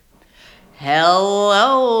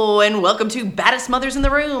Hello and welcome to Baddest Mothers in the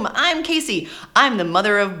Room. I'm Casey. I'm the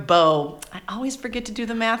mother of Bo. I always forget to do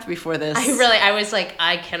the math before this. I was like,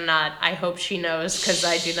 I cannot. I hope she knows because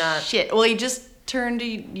I do not. Shit. Well, he just turned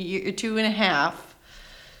 2.5.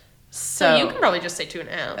 So you can probably just say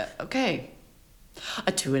 2.5. Okay.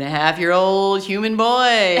 A 2.5-year-old human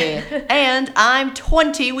boy. And I'm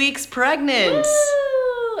 20 weeks pregnant.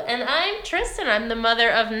 Woo! And I'm Tristan. I'm the mother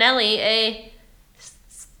of Nellie, a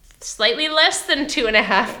slightly less than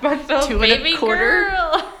 2.5-month-old baby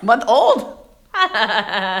girl. Month old?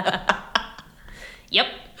 Yep.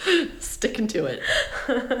 Sticking to it.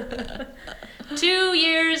 2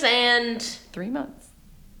 years and 3 months.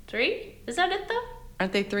 3? Is that it though?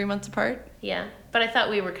 Aren't they 3 months apart? Yeah. But I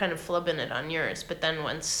thought we were kind of flubbing it on yours. But then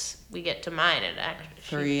once we get to mine, it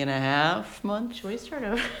actually... 3.5 months? Should we start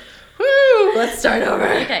over? Woo! Let's start over.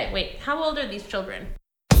 Okay, wait. How old are these children?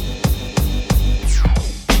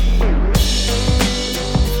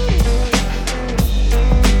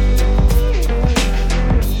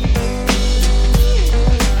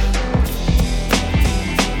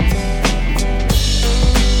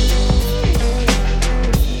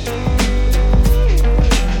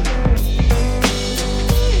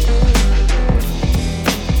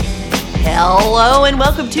 Hello and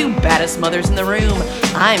welcome to Baddest Mothers in the Room.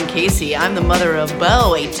 I'm Casey. I'm the mother of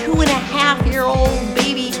Bo, a 2.5-year-old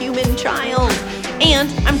baby human child. And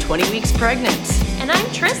I'm 20 weeks pregnant. And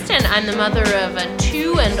I'm Tristan. I'm the mother of a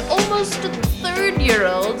 2 and almost a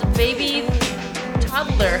 3-year-old baby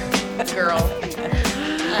toddler girl.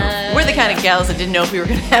 We're the kind of gals that didn't know if we were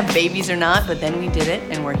going to have babies or not, but then we did it,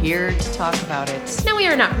 and we're here to talk about it. No, we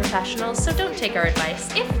are not professionals, so don't take our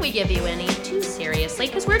advice, if we give you any, too seriously,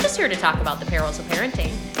 because we're just here to talk about the perils of parenting.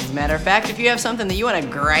 As a matter of fact, if you have something that you want to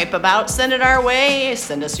gripe about, send it our way.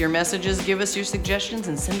 Send us your messages, give us your suggestions,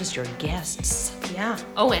 and send us your guests. Yeah.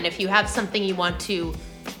 Oh, and if you have something you want to,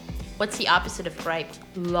 what's the opposite of gripe?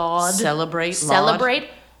 Laud. Celebrate. Celebrate.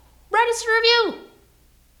 Write us a review.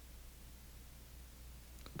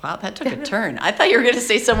 Wow, that took a turn. I thought you were going to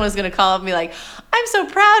say someone was going to call up and be like, I'm so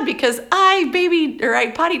proud because I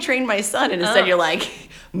potty trained my son. And instead you're like,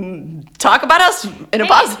 talk about us in a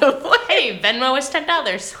positive way. Hey, Venmo us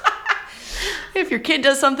 $10. If your kid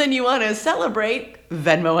does something you want to celebrate,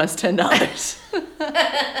 Venmo us $10.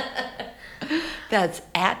 That's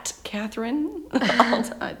at Catherine. I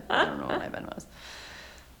don't know what my Venmo is.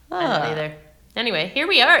 I don't either. Anyway, here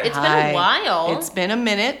we are. It's been a while. It's been a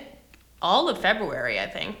minute. All of February, I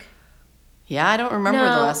think. Yeah, I don't remember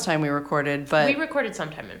the last time we recorded, but... We recorded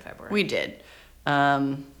sometime in February. We did.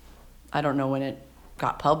 I don't know when it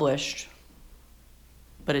got published,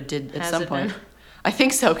 but it did at some point. I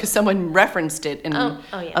think so, because someone referenced it in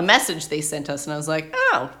a message they sent us, and I was like,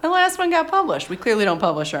 oh, the last one got published. We clearly don't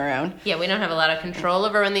publish our own. Yeah, we don't have a lot of control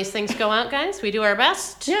over when these things go out, guys. We do our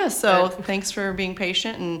best. Yeah, so thanks for being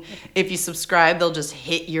patient, and if you subscribe, they'll just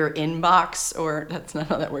hit your inbox, or that's not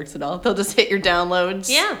how that works at all. They'll just hit your downloads.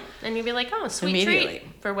 Yeah, and you'll be like, oh, sweet treat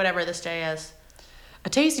for whatever this day is. A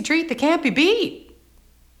tasty treat that can't be beat.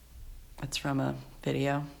 That's from a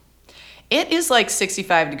video. It is like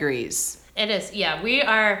 65 degrees. It is, yeah. We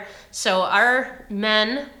are, so our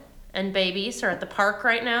men and babies are at the park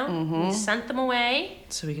right now. Mm-hmm. We sent them away.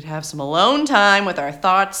 So we could have some alone time with our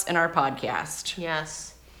thoughts and our podcast.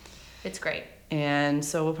 Yes. It's great. And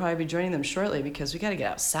so we'll probably be joining them shortly because we got to get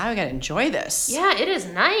outside. We got to enjoy this. Yeah, it is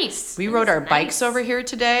nice. We rode our bikes over here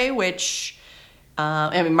today, which,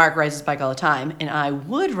 Mark rides his bike all the time. And I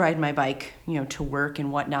would ride my bike, to work and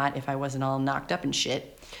whatnot if I wasn't all knocked up and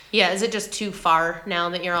shit. Yeah, is it just too far now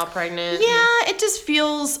that you're all pregnant? Yeah, it just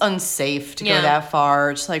feels unsafe to go that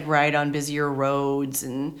far. Just like ride on busier roads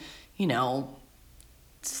and,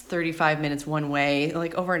 it's 35 minutes one way,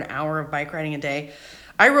 like over an hour of bike riding a day.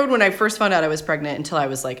 I rode when I first found out I was pregnant until I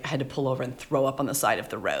was like, I had to pull over and throw up on the side of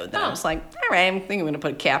the road. Then I was like, all right, I think I'm going to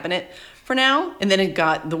put a cap in it for now. And then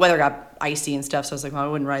the weather got icy and stuff. So I was like, well, I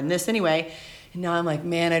wouldn't ride in this anyway. And now I'm like,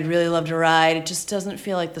 man, I'd really love to ride. It just doesn't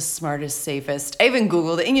feel like the smartest, safest. I even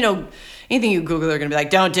Googled it. And, anything you Google, they're going to be like,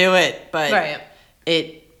 don't do it. But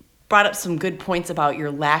it brought up some good points about your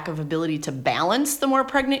lack of ability to balance the more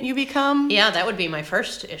pregnant you become. Yeah, that would be my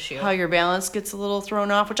first issue. How your balance gets a little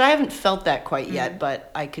thrown off, which I haven't felt that quite yet, but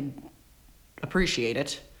I could appreciate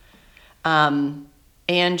it. And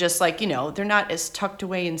just like, they're not as tucked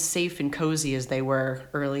away and safe and cozy as they were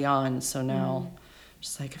early on. So now,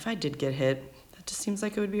 just like, if I did get hit, it just seems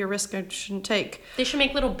like it would be a risk I shouldn't take. They should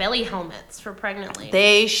make little belly helmets for pregnant ladies.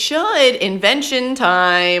 They should. Invention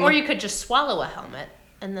time. Or you could just swallow a helmet,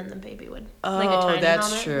 and then the baby would. Oh, like a tiny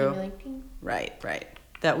that's helmet, true. Like, right.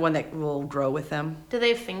 That one that will grow with them. Do they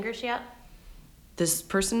have fingers yet? This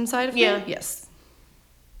person inside of me? Yeah. Yes.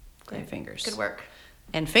 Great fingers. Good work.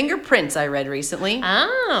 And fingerprints I read recently.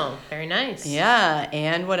 Oh, very nice. Yeah.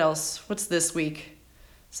 And what else? What's this week?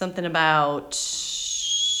 Something about,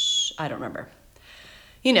 I don't remember.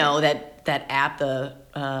 You know, that app, the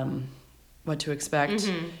What to Expect.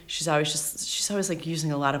 Mm-hmm. She's always like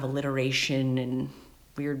using a lot of alliteration and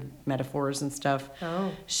weird metaphors and stuff.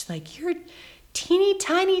 Oh. She's like, your teeny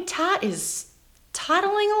tiny tot is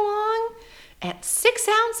toddling along at 6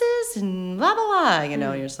 ounces and blah, blah, blah. You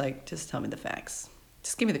know, you're just like, just tell me the facts.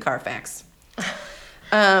 Just give me the Carfax.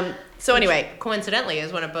 So anyway. Coincidentally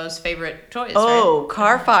is one of Beau's favorite toys, right?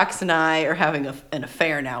 Carfax and I are having an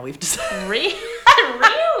affair now, we've decided.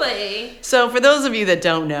 Really? So for those of you that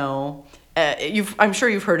don't know, I'm sure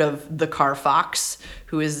you've heard of the Carfox,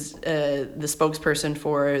 who is the spokesperson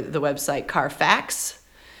for the website Carfax.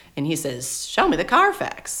 And he says, show me the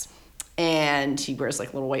Carfax. And he wears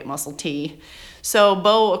like a little white muscle tee. So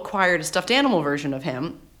Beau acquired a stuffed animal version of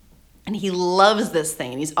him. And he loves this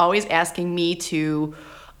thing. He's always asking me to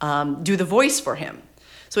do the voice for him.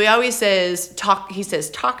 So he always says, talk to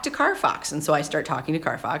Carfox. And so I start talking to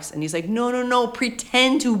Carfox. And he's like, no,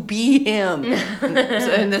 pretend to be him.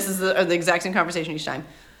 and this is the exact same conversation each time.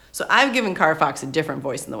 So I've given Carfox a different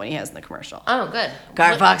voice than the one he has in the commercial. Oh, good.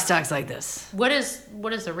 Carfox talks like this. What is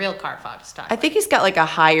the real Carfox talk? I think he's got like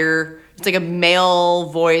it's like a male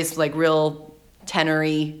voice, like real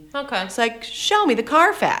tenory. Okay. It's like, show me the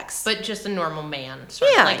Carfax. But just a normal man. He's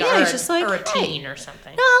just like, or a teen or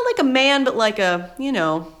something. No, like a man, but like a,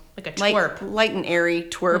 like a twerp. Light and airy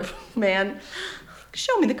twerp man.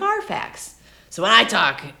 Show me the Carfax. So when I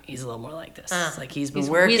talk, he's a little more like this. It's like he's been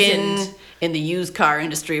working in the used car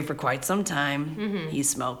industry for quite some time. Mm-hmm. He's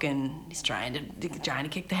smoking. He's trying to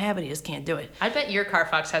kick the habit. He just can't do it. I bet your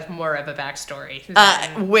Carfox has more of a backstory.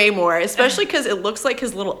 Way more, especially because it looks like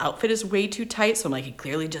his little outfit is way too tight. So I'm like, he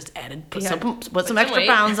clearly just put some extra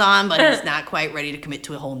pounds on, but he's not quite ready to commit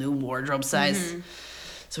to a whole new wardrobe size. Mm-hmm.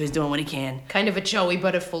 So he's doing what he can. Kind of a Joey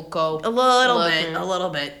Buttafuoco. A little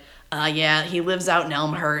bit. He lives out in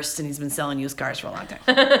Elmhurst, and he's been selling used cars for a long time.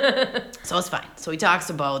 So it's fine. So he talks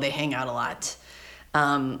to Beau. They hang out a lot.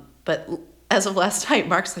 But as of last night,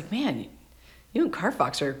 Mark's like, man, you and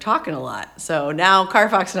Carfox are talking a lot. So now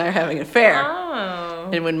Carfox and I are having an affair. Oh.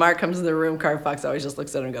 And when Mark comes in the room, Carfox always just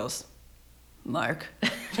looks at him and goes, Mark.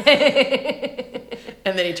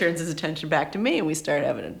 And then he turns his attention back to me, and we start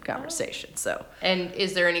having a conversation. So. And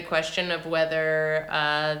is there any question of whether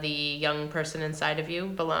the young person inside of you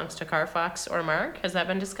belongs to Carfox or Mark? Has that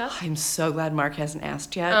been discussed? I'm so glad Mark hasn't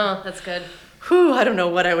asked yet. Oh, that's good. Whew, I don't know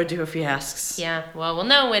what I would do if he asks. Yeah, well, we'll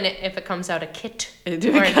know if it comes out a kit. If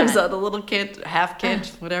it comes out a little kit, half kit,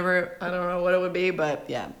 whatever. I don't know what it would be, but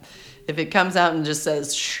yeah. If it comes out and just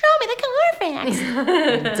says, show me the Carfax,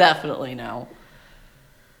 definitely no.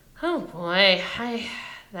 Oh boy,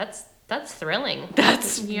 that's thrilling.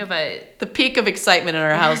 You have the peak of excitement in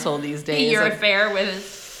our household these days. Your affair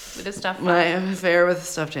with a stuffed animal. My affair with a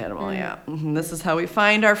stuffed animal, yeah. Mm-hmm. This is how we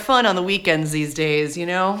find our fun on the weekends these days,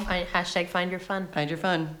 Hashtag find your fun. Find your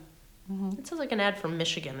fun. Mm-hmm. It sounds like an ad from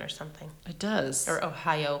Michigan or something. It does. Or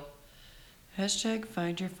Ohio. Hashtag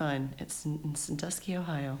find your fun. It's in Sandusky,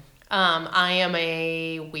 Ohio. I am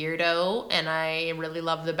a weirdo, and I really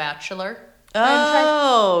love The Bachelor.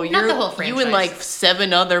 Oh, not the whole franchise. You and like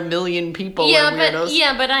 7 other million people are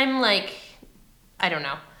weirdos. But I'm like, I don't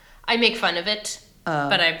know. I make fun of it,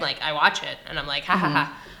 but I'm like, I watch it, and I'm like, ha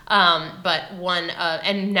ha ha. But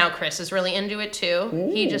and now Chris is really into it too.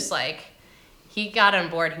 Ooh. He got on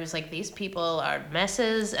board. He was like, these people are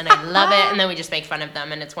messes, and I love it. And then we just make fun of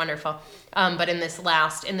them, and it's wonderful. But in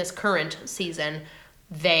this current season,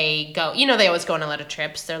 they go, they always go on a lot of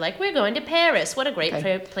trips. They're like, we're going to Paris. What a great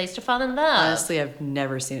place to fall in love. Honestly, I've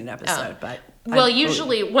never seen an episode, but...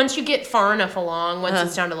 usually, once you get far enough along, once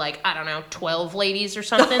it's down to like, I don't know, 12 ladies or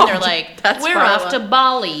something, they're like, we're off to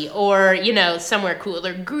Bali or, somewhere cool,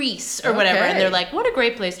 or Greece or whatever. And they're like, what a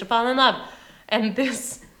great place to fall in love. And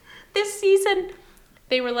this season,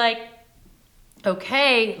 they were like,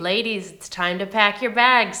 okay, ladies, it's time to pack your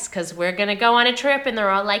bags because we're going to go on a trip. And they're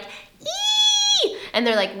all like, and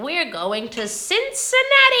they're like, we're going to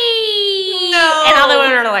Cincinnati. No. And all the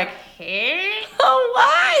women are like, hey? Oh,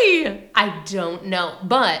 why? I don't know.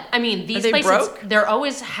 But, I mean, these places, broke? They're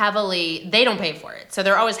always they don't pay for it. So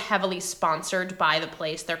they're always heavily sponsored by the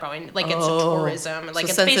place they're going. Like, it's a tourism. Like,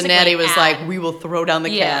 so it's Cincinnati was like, we will throw down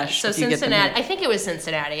the cash. So Cincinnati, I think it was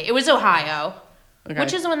Cincinnati. It was Ohio,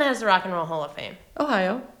 which is the one that has the Rock and Roll Hall of Fame.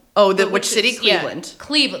 Ohio. Oh, which city? Cleveland. Yeah,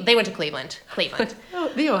 Cleveland. They went to Cleveland.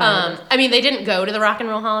 Oh, the Ohio. I mean, they didn't go to the Rock and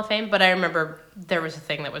Roll Hall of Fame, but I remember there was a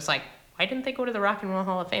thing that was like, why didn't they go to the Rock and Roll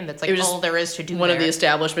Hall of Fame? That's like It was all there is to do one there. of the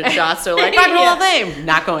establishment shots. They're like, Rock and Roll Hall of Fame.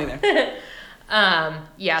 Not going there.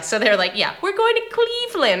 Yeah, so they're like, yeah, we're going to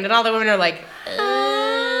Cleveland. And all the women are like, what?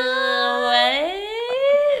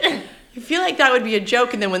 I feel like that would be a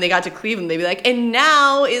joke, and then when they got to Cleveland, they'd be like, and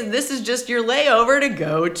now this is just your layover to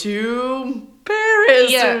go to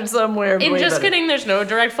Paris or somewhere. And way just better. kidding, there's no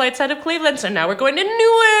direct flights out of Cleveland, so now we're going to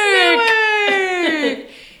Newark.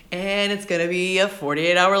 And it's going to be a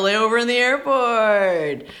 48-hour layover in the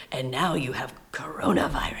airport. And now you have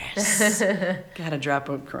coronavirus. Gotta drop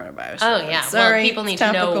a coronavirus. Oh, reference. yeah. Sorry, well, people need it's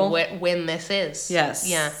to know topical. when this is. Yes.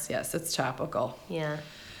 Yeah. Yes, it's topical. Yeah.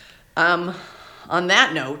 On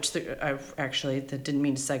that note, that didn't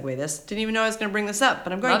mean to segue this. Didn't even know I was going to bring this up,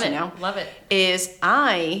 but I'm going Love to it. now. Love it. Is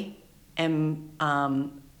I am,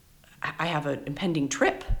 I have an impending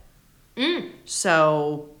trip.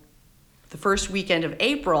 So the first weekend of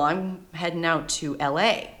April, I'm heading out to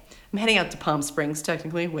LA. I'm heading out to Palm Springs,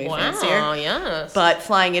 technically, way fancier. Wow, yes. But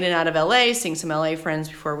flying in and out of LA, seeing some LA friends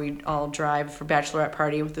before we all drive for bachelorette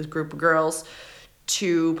party with this group of girls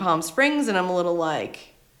to Palm Springs, and I'm a little like,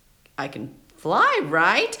 I can fly,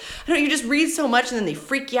 right? I don't know, you just read so much and then they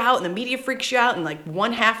freak you out and the media freaks you out and like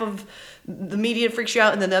one half of the media freaks you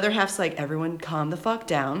out and then the other half's like, everyone calm the fuck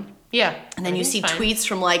down. Yeah. And then you see fine. tweets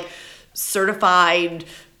from like certified,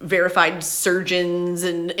 verified surgeons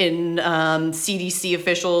and CDC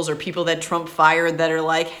officials or people that Trump fired that are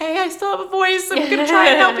like, hey, I still have a voice. I'm going to try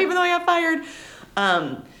and help even though I got fired.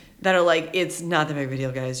 That are like, it's not that big of a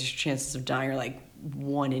deal, guys. Your chances of dying are like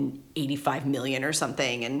 1 in 85 million or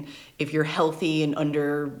something. And if you're healthy and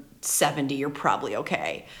under 70, you're probably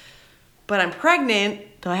okay. But I'm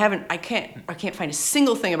pregnant, though I can't find a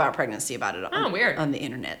single thing about pregnancy about it weird. on the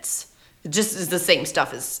internets. It just is the same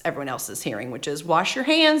stuff as everyone else is hearing, which is wash your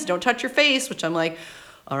hands, don't touch your face, which I'm like,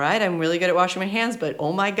 all right, I'm really good at washing my hands, but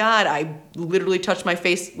oh my God, I literally touch my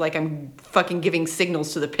face like I'm fucking giving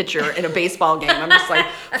signals to the pitcher in a baseball game. I'm just like,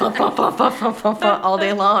 all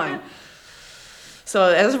day long. So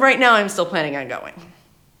as of right now, I'm still planning on going.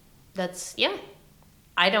 Yeah.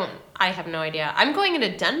 I have no idea. I'm going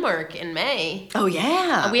into Denmark in May. Oh,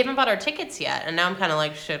 yeah. We haven't bought our tickets yet, and now I'm kind of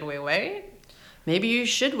like, should we wait? Maybe you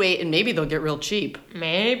should wait, and maybe they'll get real cheap.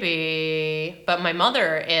 Maybe. But my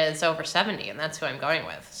mother is over 70, and that's who I'm going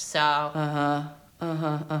with. So. I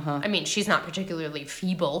mean, she's not particularly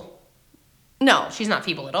feeble. No. She's not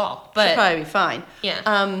feeble at all. But She'll probably be fine.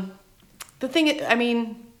 Yeah. The thing, I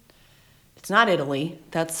mean, it's not Italy.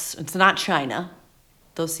 It's not China.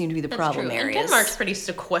 Those seem to be the problem true. areas. And Denmark's pretty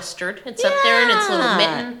sequestered. It's up there in its little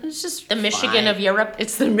mitten. It's just the Michigan fine. of Europe.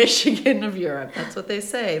 It's the Michigan of Europe. That's what they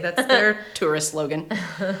say. That's their tourist slogan.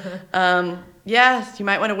 Yeah, you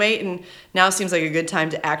might want to wait. And now seems like a good time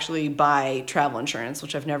to actually buy travel insurance,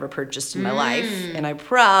 which I've never purchased in my life. And I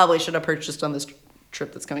probably should have purchased on this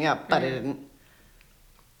trip that's coming up, but I didn't.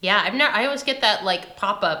 Yeah, I always get that like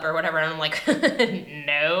pop up or whatever, and I'm like,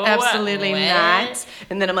 no, Absolutely what? not.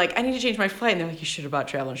 And then I'm like, I need to change my flight. And they're like, you should have bought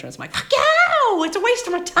travel insurance. I'm like, fuck you! It's a waste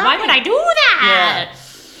of my time. Why would I do that? Yeah.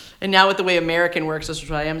 And now with the way American works, this is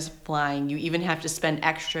what I am flying. You even have to spend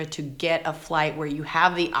extra to get a flight where you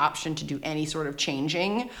have the option to do any sort of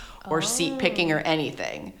changing or seat picking or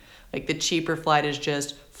anything. Like the cheaper flight is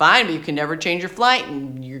just fine, but you can never change your flight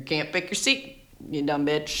and you can't pick your seat. You dumb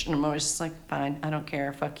bitch. And I'm always just like, fine, I don't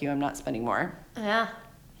care. Fuck you. I'm not spending more. Yeah.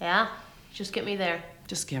 Just get me there.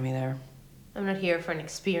 Just get me there. I'm not here for an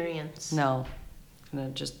experience. No. I'm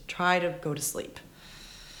going to just try to go to sleep.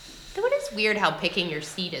 Though it is weird how picking your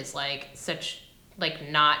seat is like such, like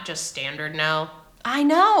not just standard now. I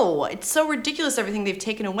know. It's so ridiculous everything they've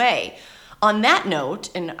taken away. On that note,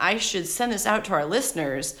 and I should send this out to our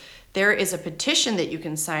listeners, there is a petition that you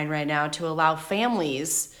can sign right now to allow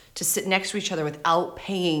families to sit next to each other without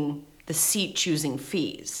paying the seat choosing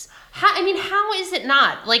fees. How is it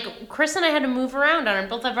not? Like, Chris and I had to move around on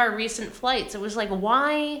both of our recent flights. It was like,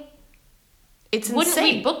 why? It's Wouldn't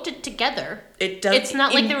insane. we booked it together? It does. It's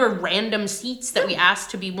not like there were random seats that we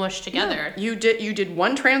asked to be mushed together. You did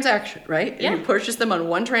one transaction, right? Yeah. And you purchased them on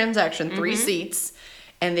one transaction, 3 seats,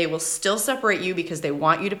 and they will still separate you because they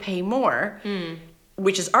want you to pay more,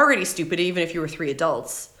 which is already stupid even if you were 3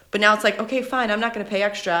 adults. But now it's like, okay, fine, I'm not going to pay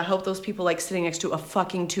extra. I hope those people like sitting next to a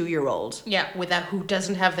fucking 2-year-old. Yeah, without who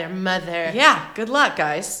doesn't have their mother. Yeah, good luck,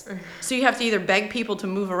 guys. So you have to either beg people to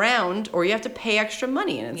move around or you have to pay extra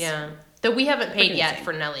money. And it's, Yeah. Though we haven't paid Freaking yet insane.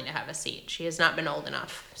 for Nellie to have a seat. She has not been old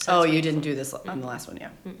enough. Oh, you didn't do this on the last one, yeah.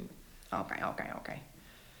 Okay.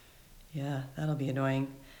 Yeah, that'll be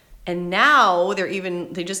annoying. And now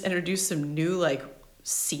they just introduced some new like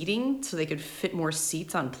seating so they could fit more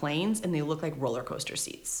seats on planes, and they look like roller coaster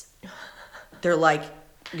seats. They're like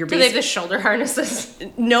you're Do they have the shoulder harnesses?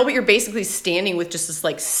 No, but you're basically standing with just this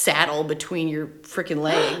like saddle between your freaking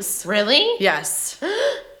legs. Really? Yes.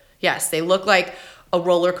 Yes, they look like a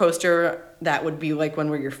roller coaster that would be like one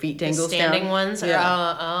where your feet dangle The standing down. ones?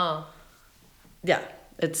 Yeah. Oh. Yeah.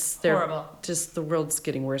 They're horrible. Just the world's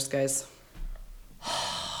getting worse, guys.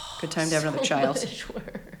 Good time to have another child.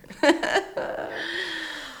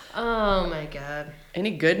 Oh my God.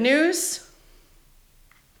 Any good news?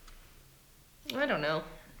 I don't know.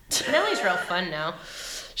 Nellie's real fun now.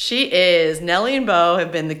 She is. Nellie and Bo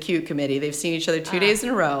have been the cute committee. They've seen each other 2 days in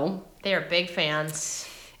a row. They are big fans.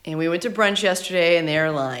 And we went to brunch yesterday, and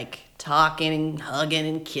they're like talking and hugging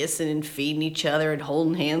and kissing and feeding each other and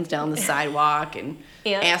holding hands down the sidewalk and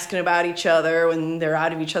asking about each other when they're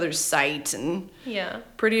out of each other's sight. And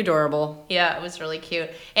pretty adorable. Yeah, it was really cute.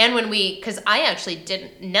 And when because I actually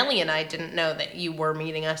Nellie and I didn't know that you were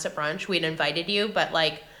meeting us at brunch. We'd invited you, but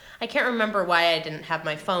like, I can't remember why I didn't have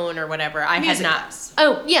my phone or whatever. Music class.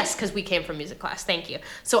 Oh, yes, because we came from music class. Thank you.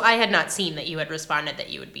 So I had not seen that you had responded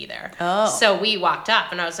that you would be there. Oh. So we walked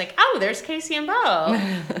up and I was like, oh, there's Casey and Bo.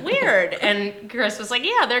 Weird. And Chris was like,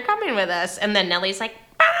 yeah, they're coming with us. And then Nellie's like,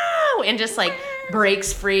 bow, and just like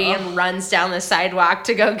breaks free and runs down the sidewalk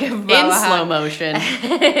to go give Bo in a hug. slow motion.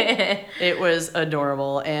 It was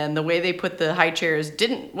adorable, and the way they put the high chairs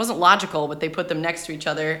wasn't logical, but they put them next to each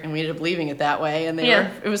other, and we ended up leaving it that way. And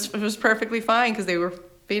it was perfectly fine because they were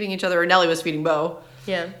feeding each other, or Nellie was feeding Bo.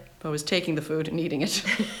 Yeah. Bo was taking the food and eating it.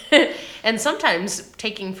 And sometimes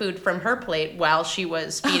taking food from her plate while she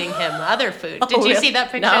was feeding him other food. Did you see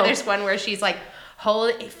that picture? No. There's one where she's like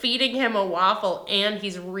feeding him a waffle and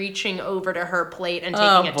he's reaching over to her plate and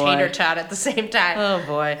taking a tater tot at the same time. Oh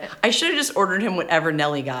boy. I should have just ordered him whatever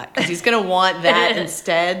Nellie got because he's going to want that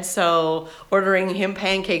instead. So ordering him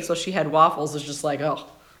pancakes while she had waffles is just like, oh,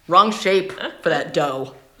 wrong shape for that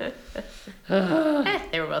dough.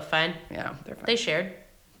 They were both fine. Yeah, they're fine. They shared.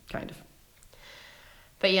 Kind of.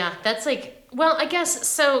 But yeah, that's like, well, I guess,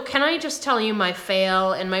 so can I just tell you my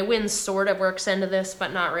fail, and my win sort of works into this,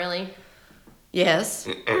 but not really? Yes.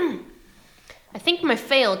 I think my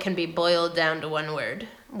fail can be boiled down to one word,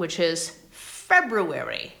 which is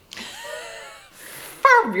February.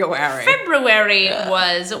 February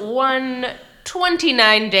was one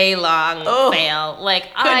 29-day long fail.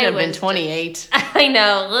 Like, couldn't have been 28. I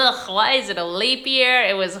know. Ugh, why is it a leap year?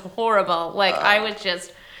 It was horrible. Like, I was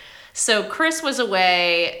just... So Chris was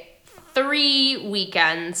away 3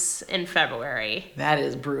 weekends in February. That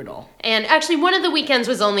is brutal. And actually, one of the weekends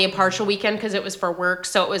was only a partial weekend because it was for work.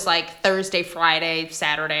 So it was like Thursday, Friday,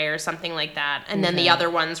 Saturday, or something like that. And then the other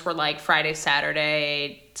ones were like Friday,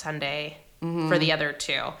 Saturday, Sunday for the other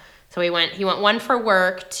 2. So he went one for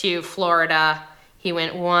work to Florida. He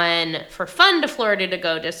went one for fun to Florida to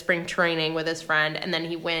go to spring training with his friend. And then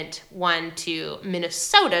he went one to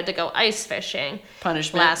Minnesota to go ice fishing.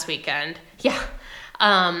 Punishment. Last weekend. Yeah.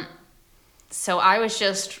 So it was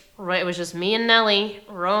just me and Nellie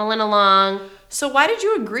rolling along. So why did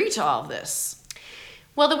you agree to all of this?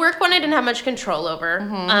 Well, the work one I didn't have much control over.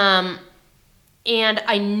 And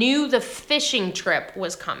I knew the fishing trip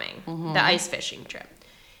was coming, the ice fishing trip.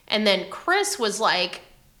 And then Chris was like,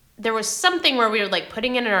 there was something where we were like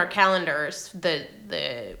putting it in our calendars,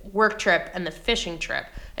 the work trip and the fishing trip.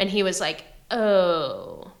 And he was like,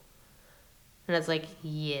 oh. And I was like,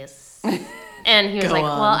 yes. And he was like,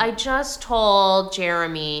 well, I just told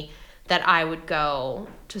Jeremy that I would go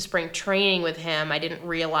to spring training with him. I didn't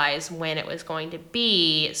realize when it was going to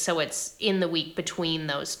be, so it's in the week between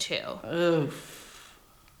those 2. Oof.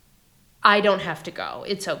 I don't have to go.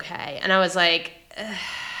 It's okay. And I was like...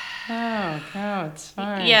 Oh, it's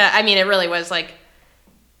fine. Yeah, I mean, it really was like,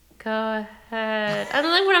 go ahead. I'm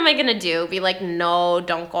like, what am I going to do? Be like, no,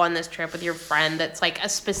 don't go on this trip with your friend that's like a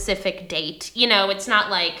specific date. You know, it's not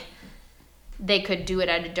like they could do it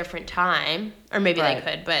at a different time. Or maybe they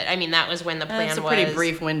could, but I mean, that was when the plan was. It's a pretty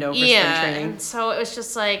brief window for spring training. And so it was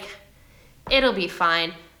just like, it'll be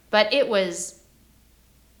fine. But it was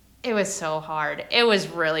so hard. It was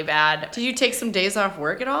really bad. Did you take some days off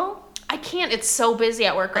work at all? I can't. It's so busy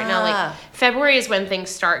at work right now. Like, February is when things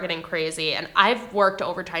start getting crazy. And I've worked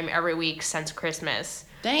overtime every week since Christmas.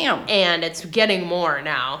 Damn. And it's getting more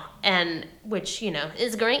now. And which, you know,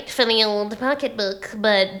 is great for the old pocketbook,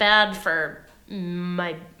 but bad for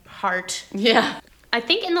my heart. Yeah. I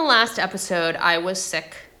think in the last episode, I was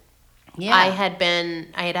sick. Yeah. I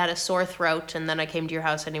had a sore throat, and then I came to your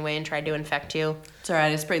house anyway and tried to infect you. It's all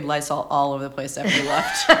right. I sprayed Lysol all over the place after you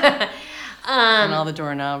left. On all the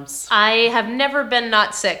doorknobs. I have never been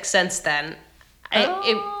not sick since then.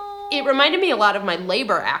 It reminded me a lot of my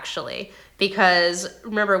labor, actually, because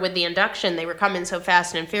remember with the induction, they were coming so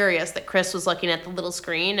fast and furious that Chris was looking at the little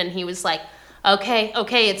screen and he was like, okay,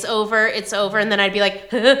 it's over. And then I'd be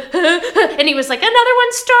like, and he was like, another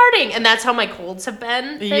one's starting. And that's how my colds have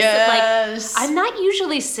been. Yes. Like, I'm not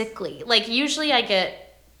usually sickly. Like, usually I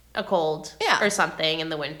get a cold or something in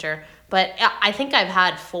the winter. But I think I've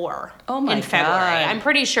had 4 in February. I'm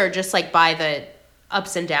pretty sure just like by the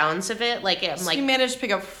ups and downs of it. Like, I'm like, you managed to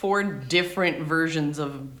pick up 4 different versions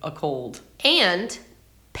of a cold. And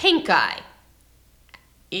pink eye.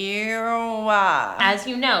 Ew. As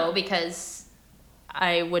you know, because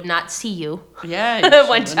I would not see you. Yeah,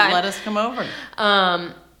 one time. Let us come over.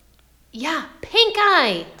 Yeah, pink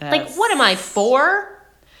eye. Like, what am I, 4?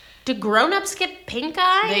 Do grown-ups get pink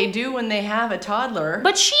eye? They do when they have a toddler.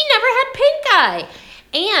 But she never had pink eye.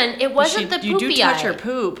 And it wasn't the poopy eye. You do touch her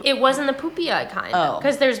poop. It wasn't the poopy eye kind. Oh.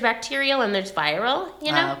 Because there's bacterial and there's viral,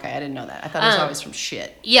 you know? Okay, I didn't know that. I thought it was always from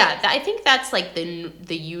shit. Yeah, I think that's like the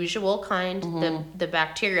usual kind, the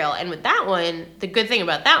bacterial. And with that one, the good thing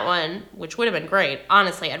about that one, which would have been great,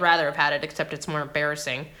 honestly, I'd rather have had it, except it's more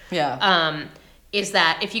embarrassing. Yeah. Is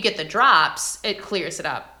that if you get the drops, it clears it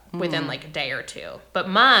up within like a day or 2. But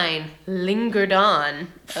mine lingered on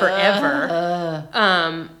forever.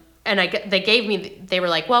 And they were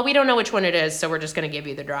like, well, we don't know which one it is, so we're just going to give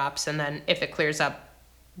you the drops. And then if it clears up,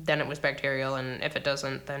 then it was bacterial. And if it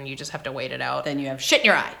doesn't, then you just have to wait it out. Then you have shit in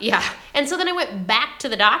your eye. Yeah. And so then I went back to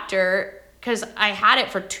the doctor because I had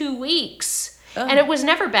it for 2 weeks. And it was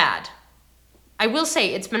never bad. I will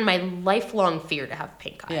say it's been my lifelong fear to have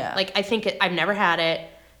pink eye. Yeah. Like, I think I've never had it.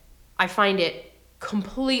 I find it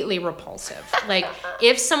completely repulsive. Like,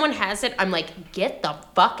 if someone has it, I'm like, get the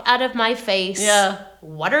fuck out of my face. Yeah.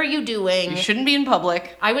 What are you doing? You shouldn't be in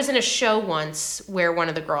public. I was in a show once where one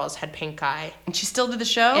of the girls had pink eye. And she still did the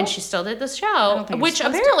show? And she still did the show, which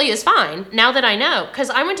apparently is fine, now that I know.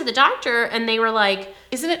 Because I went to the doctor and they were like...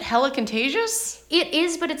 Isn't it hella contagious? It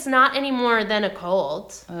is, but it's not any more than a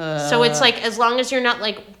cold. So it's like, as long as you're not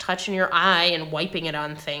like touching your eye and wiping it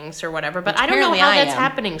on things or whatever. But I don't know how that's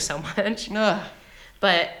happening so much. Ugh.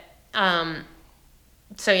 But,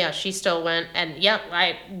 so yeah, she still went, and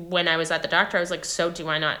yeah, when I was at the doctor, I was like, so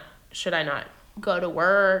should I not go to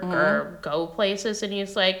work or go places? And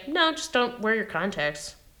he's like, no, just don't wear your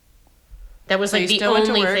contacts. That was like the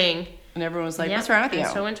only thing. And everyone was like, what's wrong with you?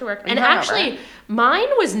 So I went to work. And actually, mine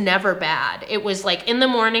was never bad. It was like, in the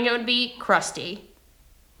morning, it would be crusty.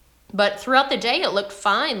 But throughout the day, it looked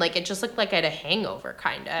fine. Like, it just looked like I had a hangover,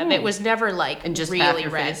 kind of. It was never like and just really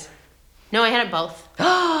red. Face? No, I had it both.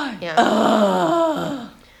 Yeah.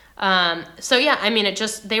 So yeah, I mean,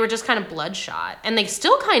 they were just kind of bloodshot, and they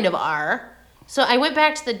still kind of are. So I went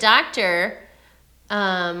back to the doctor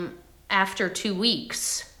after 2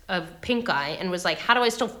 weeks of pink eye and was like, how do I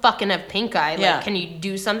still fucking have pink eye? Like, can you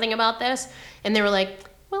do something about this? And they were like,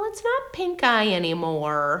 well, it's not pink eye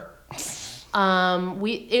anymore.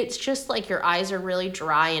 It's just like your eyes are really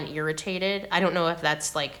dry and irritated. I don't know if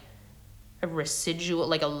that's like a residual,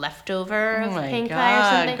 like a leftover of pink eye or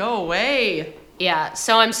something. Go away. Yeah,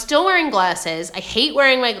 so I'm still wearing glasses. I hate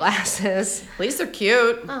wearing my glasses. At least they're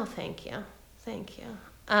cute. Oh, thank you.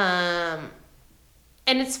 And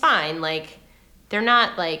it's fine. Like, they're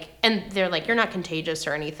not like, and they're like, you're not contagious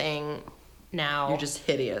or anything now. You're just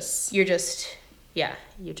hideous. You just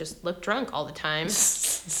look drunk all the time.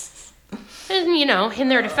 And, you know, in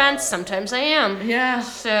their defense, sometimes I am. Yeah.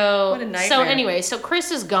 So, what a nightmare. So anyway, so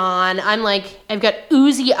Chris is gone. I'm like, I've got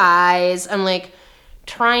oozy eyes. I'm like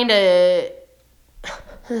trying to,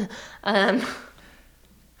 I'm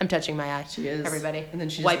touching my eye. She is. Everybody. And then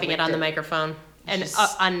she's wiping it on the microphone. And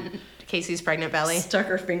on Casey's pregnant belly. Stuck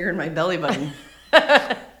her finger in my belly button.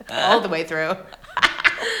 All the way through.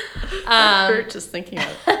 Hurt just thinking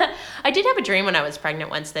of it. I did have a dream when I was pregnant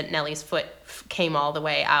once that Nellie's foot came all the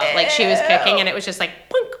way out. Like, she was kicking and it was just like,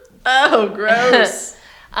 plunk. Oh, gross.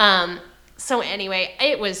 So anyway,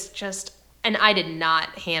 it was just, and I did not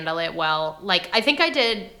handle it well. Like, I think I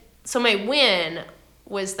did, so my win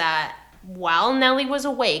was that while Nellie was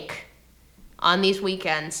awake on these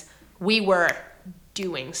weekends, we were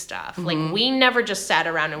doing stuff. Like, we never just sat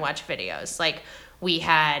around and watched videos. Like, we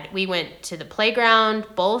went to the playground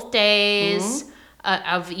both days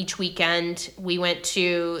of each weekend. We went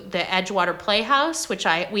to the Edgewater Playhouse, which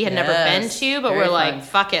we had never been to, but we're like, fun.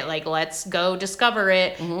 Fuck it, like, let's go discover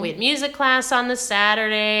it. We had music class on the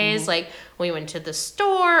Saturdays. Like, we went to the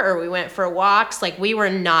store or we went for walks. Like, we were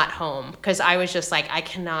not home because I was just like, I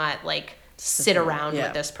cannot, like, sit around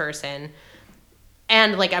with this person.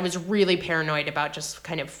 And, like, I was really paranoid about just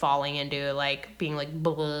kind of falling into, like, being, like,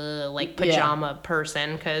 blah, like, pajama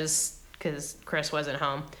person because because Chris wasn't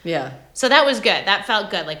home. Yeah. So that was good. That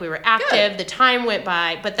felt good. Like we were active. Good. The time went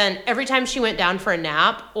by. But then every time she went down for a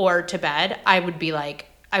nap or to bed, I would be like,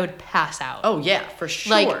 I would pass out. Oh, yeah, for sure.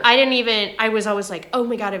 Like, I was always like, oh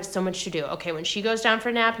my God, I have so much to do. Okay, when she goes down for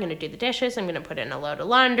a nap, I'm going to do the dishes. I'm going to put in a load of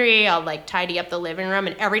laundry. I'll, like, tidy up the living room.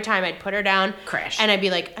 And every time I'd put her down. Crash. And I'd be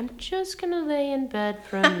like, I'm just going to lay in bed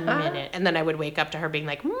for a minute. And then I would wake up to her being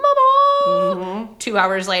like, Mama! Mm-hmm. 2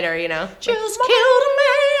 hours later, you know. Just killed a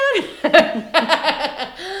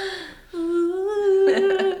man!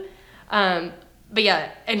 But yeah,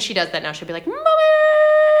 and she does that now. She'll be like,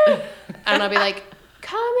 Mama! And I'll be like,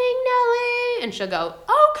 coming, Nelly. And she'll go,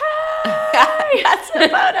 okay. That's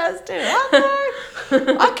about us, too.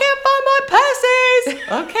 Okay. I can't find my passes.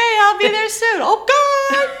 Okay, I'll be there soon.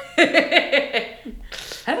 Okay.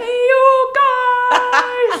 Hey, you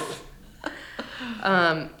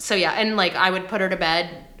guys. So, yeah, and, like, I would put her to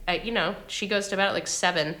bed. You know, she goes to bed at like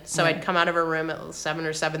 7, so I'd come out of her room at 7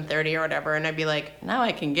 or 7:30 or whatever, and I'd be like, now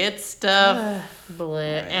I can get stuff. Right.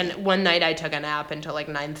 And one night I took a nap until like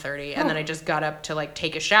 9:30, and then I just got up to like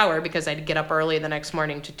take a shower because I'd get up early the next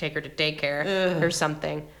morning to take her to daycare or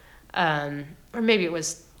something, or maybe it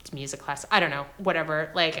was music class. I don't know,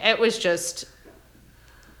 whatever. Like it was just,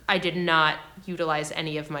 I did not utilize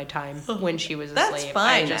any of my time when she was asleep.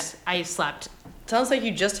 That's fine. I slept. Sounds like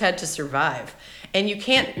you just had to survive. And you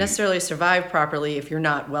can't necessarily survive properly if you're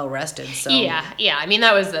not well rested. So Yeah. I mean,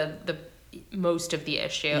 that was the most of the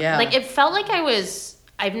issue. Yeah. Like, it felt like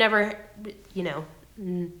I've never, you know,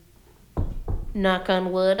 knock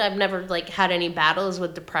on wood, I've never, like, had any battles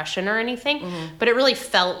with depression or anything. Mm-hmm. But it really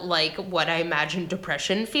felt like what I imagine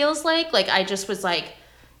depression feels like. Like, I just was, like,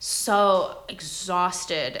 so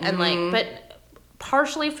exhausted. And, like, but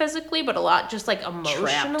partially physically, but a lot just like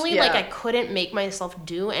emotionally. Trapped, Like I couldn't make myself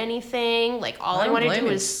do anything. Like all I wanted to do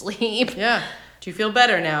was sleep. Yeah. Do you feel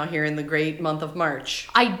better now here in the great month of March?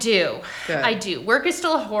 I do. Good. I do. Work is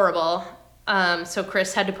still horrible. So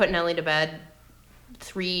Chris had to put Nellie to bed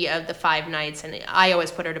 3 of the 5 nights, and I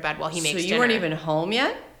always put her to bed while he makes dinner. So you weren't even home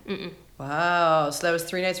yet? Mm-mm. Wow. So that was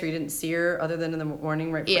 3 nights where you didn't see her other than in the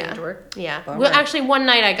morning right before you went to work? Yeah. Bummer. Well, actually, one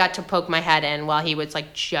night I got to poke my head in while he was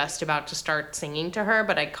like just about to start singing to her,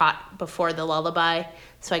 but I caught before the lullaby,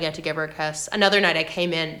 so I got to give her a kiss. Another night I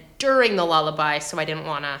came in during the lullaby, so I didn't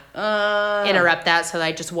want to interrupt that, so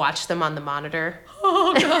I just watched them on the monitor.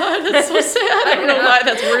 Oh, God, that's so sad. I don't know why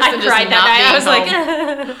that's worse than just not being home. I was like,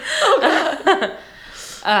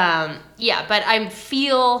 oh, God. Yeah, but I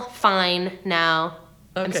feel fine now.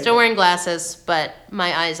 Okay, I'm still wearing glasses, but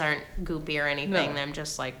my eyes aren't goopy or anything. No. I'm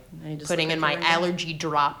just like putting in my allergy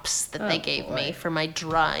drops that they gave me for my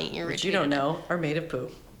dry, irritated. Which you don't know are made of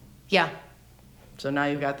poo. Yeah. So now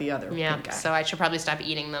you've got the other. Yeah. So I should probably stop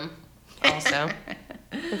eating them. Also,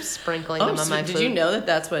 sprinkling them on my food. Did you know that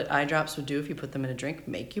that's what eye drops would do if you put them in a drink?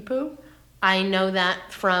 Make you poo? I know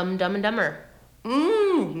that from Dumb and Dumber.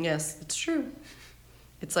 Yes, it's true.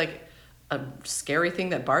 It's like a scary thing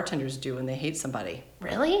that bartenders do when they hate somebody.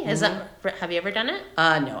 Really? Is that? Have you ever done it?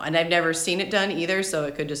 No, and I've never seen it done either, so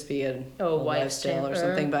it could just be a wives' tale or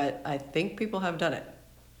something. But I think people have done it.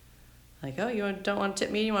 Like, oh, you don't want to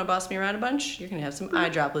tip me? You want to boss me around a bunch? You're gonna have some eye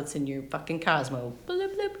droplets in your fucking Cosmo.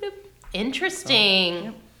 Bloop, bloop, bloop. Interesting. So,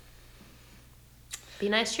 yeah. Be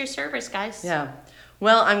nice to your servers, guys. Yeah.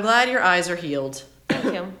 Well, I'm glad your eyes are healed.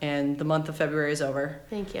 Thank you. And the month of February is over.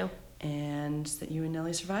 Thank you. And that you and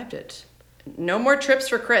Nellie survived it. No more trips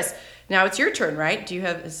for Chris. Now it's your turn, right?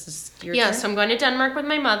 Is this your turn? Yeah, so I'm going to Denmark with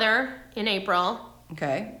my mother in April.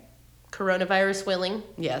 Okay. Coronavirus willing.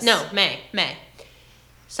 Yes. No, May.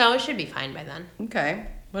 So it should be fine by then. Okay.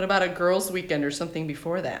 What about a girls' weekend or something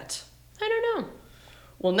before that? I don't know.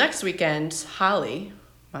 Well, next weekend, Holly,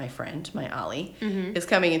 my friend, my Ollie, is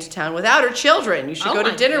coming into town without her children. You should go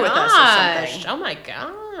to dinner with us or something. Oh my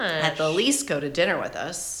gosh. At the least go to dinner with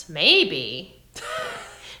us. Maybe.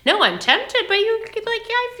 No, I'm tempted, but you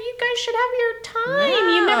guys should have your time. No.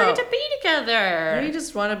 You never get to be together. We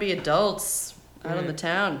just want to be adults out in the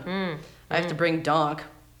town. I have to bring Donk.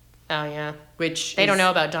 Oh, yeah. Which they don't know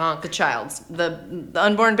about Donk. The child's. The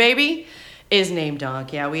unborn baby is named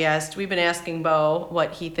Donk. Yeah, we've been asking Bo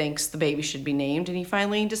what he thinks the baby should be named, and he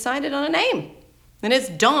finally decided on a name. And it's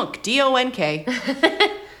Donk, D-O-N-K.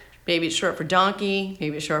 Maybe it's short for donkey.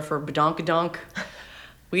 Maybe it's short for badonkadonk.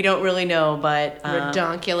 We don't really know, but...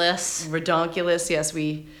 Redonkulous, yes.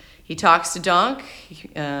 He talks to Donk.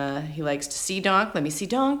 He likes to see Donk. Let me see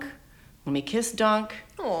Donk. Let me kiss Donk.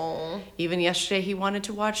 Aww. Even yesterday, he wanted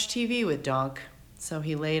to watch TV with Donk. So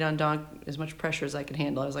he laid on Donk as much pressure as I could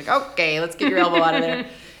handle. I was like, okay, let's get your elbow out of there.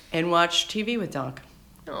 And watch TV with Donk.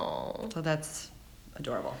 Aww. So that's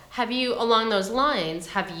adorable. Have you, along those lines,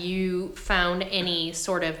 have you found any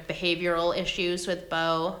sort of behavioral issues with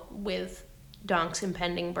Bo with Donk's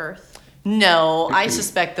impending birth? No, I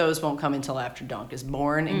suspect those won't come until after Donk is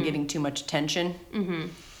born and getting too much attention. Mm-hmm.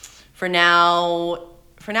 For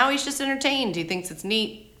now, he's just entertained. He thinks it's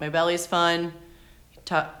neat. My belly's fun. He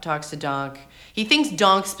talks to Donk. He thinks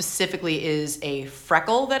Donk specifically is a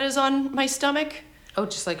freckle that is on my stomach. Oh,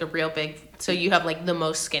 just like a real big. So you have like the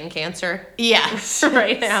most skin cancer. Yes,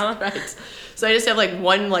 right now. Right. So I just have like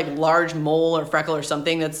one like large mole or freckle or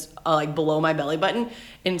something that's like below my belly button,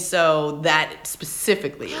 and so that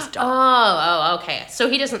specifically is Donk. Oh, okay. So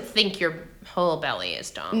he doesn't think your whole belly is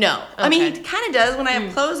Donk. No, Okay. I mean he kind of does when I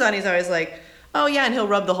have clothes on. He's always like, "Oh yeah," and he'll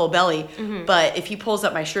rub the whole belly. Mm-hmm. But if he pulls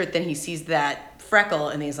up my shirt, then he sees that freckle,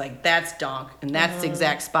 and he's like, "That's Donk," and that's the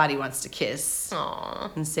exact spot he wants to kiss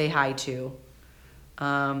Aw. and say hi to,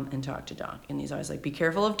 and talk to Donk. And he's always like, "Be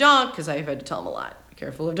careful of Donk," because I've had to tell him a lot. Be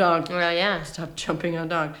careful of Donk. Well, yeah. Stop jumping on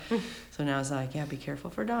Donk. So now it's like, yeah, be careful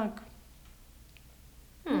for Donk.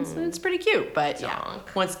 So it's pretty cute, but yeah,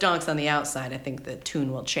 Donk. once Donk's on the outside, I think the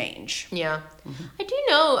tune will change. Yeah. I do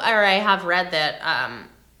know, or I have read that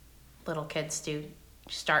little kids do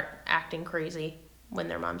start acting crazy when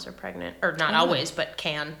their moms are pregnant. Or not always, but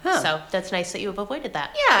can. Huh. So that's nice that you have avoided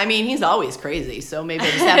that. Yeah, I mean, he's always crazy, so maybe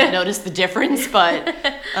I just haven't noticed the difference, but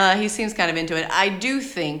he seems kind of into it. I do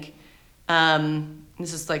think,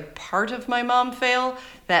 this is like part of my mom fail,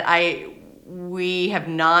 that we have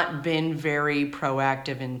not been very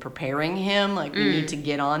proactive in preparing him. Like, we need to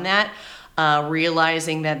get on that.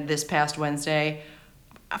 Realizing that this past Wednesday,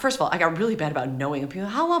 first of all, I got really bad about knowing people.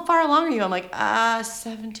 How far along are you? I'm like,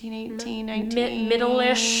 17, 18, 19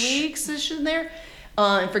 middle-ish. weeks-ish in there.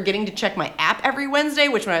 And forgetting to check my app every Wednesday,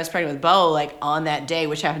 which when I was pregnant with Bo, like on that day,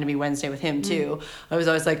 which happened to be Wednesday with him too, I was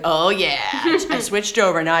always like, oh yeah, I switched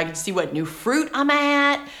over. Now I can see what new fruit I'm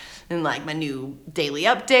at and like my new daily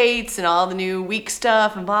updates and all the new week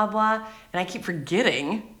stuff and blah, blah. And I keep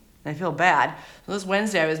forgetting and I feel bad. So this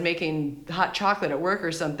Wednesday I was making hot chocolate at work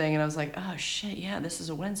or something and I was like, oh shit, yeah, this is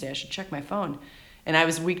a Wednesday. I should check my phone. And I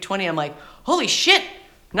was week 20. I'm like, holy shit.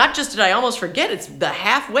 Not just did I almost forget, it's the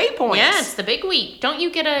halfway point. Yeah, it's the big week. Don't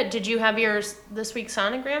you did you have yours this week's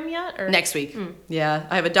sonogram yet? Or Next week. Yeah,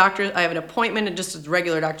 I have an appointment, just a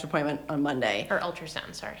regular doctor's appointment on Monday. Or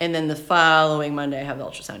ultrasound, sorry. And then the following Monday I have the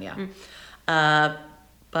ultrasound, yeah.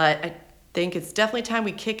 But I think it's definitely time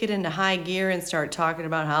we kick it into high gear and start talking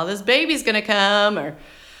about how this baby's gonna come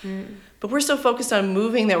But we're so focused on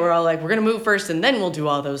moving that we're all like, we're going to move first and then we'll do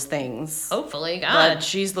all those things. Hopefully, God. But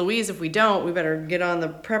geez Louise, if we don't, we better get on the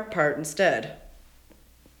prep part instead.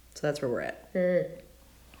 So that's where we're at.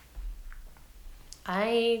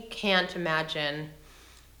 I can't imagine.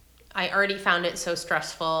 I already found it so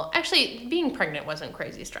stressful. Actually, being pregnant wasn't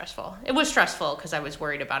crazy stressful. It was stressful because I was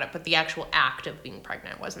worried about it, but the actual act of being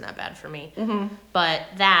pregnant wasn't that bad for me. Mm-hmm. But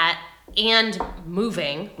that and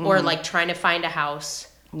moving or like trying to find a house.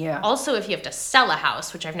 Yeah. Also, if you have to sell a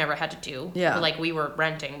house, which I've never had to do. Yeah. Like, we were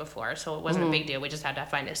renting before, so it wasn't a big deal. We just had to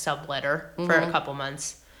find a subletter for a couple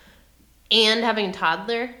months. And having a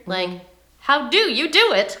toddler, like, how do you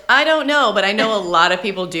do it? I don't know, but I know a lot of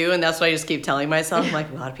people do, and that's why I just keep telling myself, I'm like,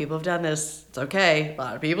 a lot of people have done this. It's okay. A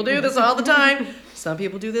lot of people do this all the time. Some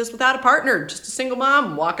people do this without a partner, just a single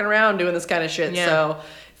mom walking around doing this kind of shit. Yeah. So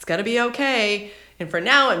it's going to be okay. And for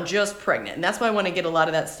now, I'm just pregnant. And that's why I want to get a lot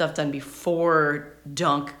of that stuff done before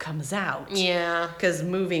Donk comes out. Yeah. Because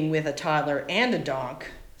moving with a toddler and a Donk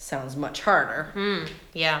sounds much harder.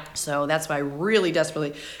 Yeah. So that's why I really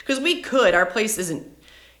desperately... Because we could. Our place isn't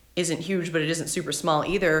huge, but it isn't super small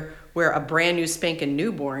either, where a brand new spanking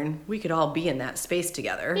newborn, we could all be in that space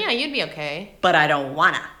together. Yeah, you'd be okay. But I don't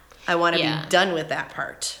want to. I want to Yeah. be done with that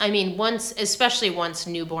part. I mean, especially once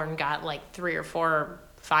newborn got like 3 or 4 or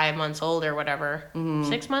 5 months old or whatever.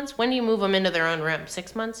 6 months? When do you move them into their own room?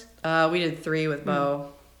 6 months? We did 3 with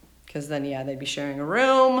Bo. Because then, yeah, they'd be sharing a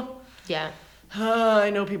room. Yeah.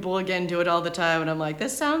 I know people, again, do it all the time. And I'm like,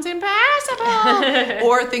 this sounds impossible.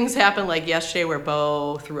 Or things happen like yesterday where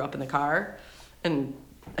Bo threw up in the car. And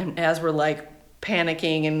as we're like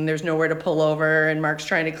panicking and there's nowhere to pull over and Mark's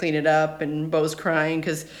trying to clean it up and Bo's crying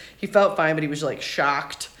because he felt fine, but he was like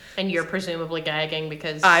shocked. And you're presumably gagging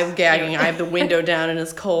because... I'm gagging. I have the window down and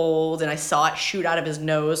it's cold and I saw it shoot out of his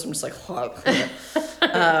nose. I'm just like,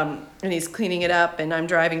 and he's cleaning it up and I'm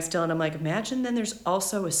driving still and I'm like, imagine then there's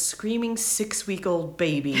also a screaming 6-week-old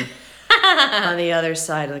baby on the other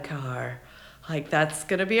side of the car. Like, that's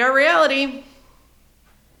going to be our reality.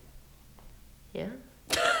 Yeah.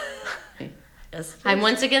 Yes. I'm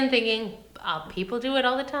once again thinking, people do it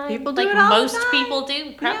all the time. People do like it all the most time. people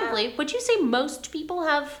do, probably. Yeah. Would you say most people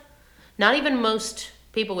have Not even most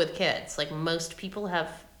people with kids. Like, most people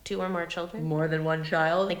have 2 or more children. More than one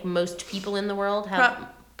child? Like, most people in the world have...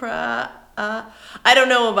 I don't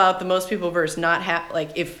know about the most people versus not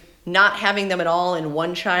if not having them at all in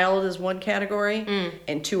one child is one category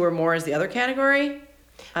and 2 or more is the other category.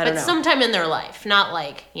 I don't know. But sometime in their life, not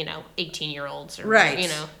like, 18-year-olds or, right.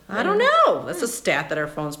 I don't know. That's a stat that our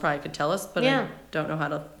phones probably could tell us, but I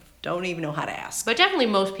don't even know how to ask. But definitely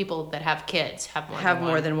most people that have kids have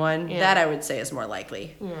more than one. Yeah. That I would say is more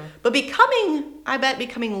likely. Yeah. But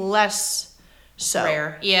becoming less so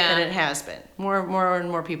rare, than it has been. More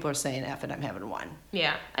and more people are saying F and I'm having 1.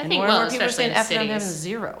 Yeah. I and think more and more people are saying F and I'm having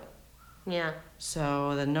 0. Yeah.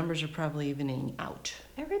 So the numbers are probably evening out.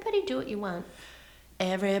 Everybody do what you want.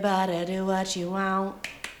 Everybody do what you want.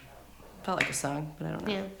 Felt like a song, but I don't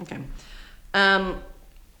know. Yeah. Okay.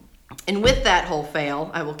 And with that whole fail,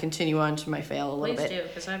 I will continue on to my fail a little bit. Please do,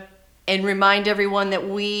 because and remind everyone that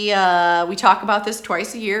we talk about this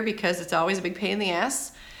twice a year because it's always a big pain in the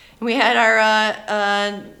ass. And we had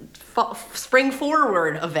our Spring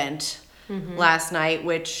Forward event last night,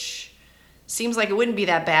 which seems like it wouldn't be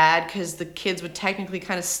that bad because the kids would technically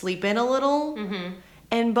kind of sleep in a little. Mm-hmm.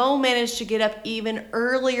 And Bo managed to get up even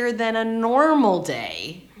earlier than a normal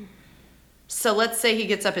day. So let's say he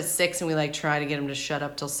gets up at 6 and we try to get him to shut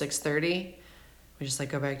up till 6:30. We just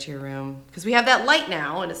go back to your room. Because we have that light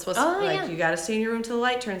now and it's supposed to you got to stay in your room till the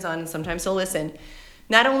light turns on and sometimes he'll listen.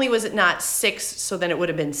 Not only was it not 6, so then it would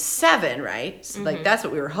have been 7, right? So that's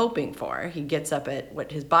what we were hoping for. He gets up at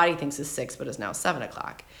what his body thinks is 6, but is now 7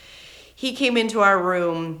 o'clock. He came into our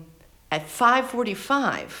room at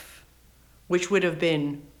 5:45. Which would have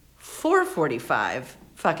been 4:45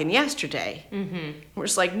 fucking yesterday. Mm-hmm. We're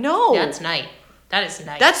just no. That's night. That is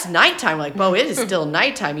night. That's nighttime. Bo, it is still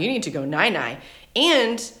nighttime. You need to go night-night.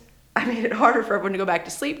 And I made it harder for everyone to go back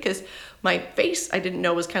to sleep because my face, I didn't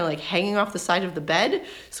know, was kind of hanging off the side of the bed.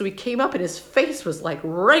 So he came up and his face was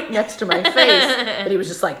right next to my face. And he was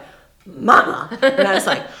just Mama. And I was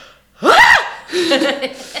ah!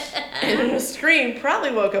 And the scream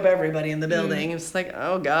probably woke up everybody in the building. It's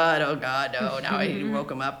oh God, no. Now I woke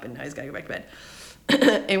him up and now he's got to go back to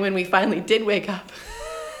bed. And when we finally did wake up,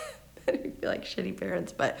 we feel like shitty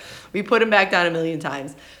parents, but we put him back down 1,000,000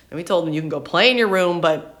 times. And we told him, you can go play in your room,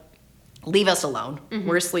 but leave us alone. Mm-hmm.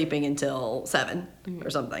 We're sleeping until 7 or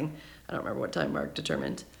something. I don't remember what time Mark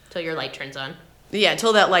determined. Till your light turns on. Yeah,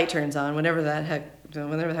 till that light turns on, whenever the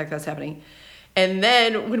heck that's happening. And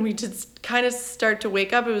then when we just kind of start to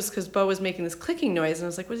wake up, it was because Bo was making this clicking noise. And I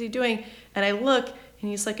was what is he doing? And I look, and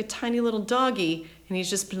he's a tiny little doggy. And he's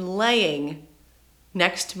just been laying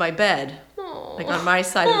next to my bed. Aww. On my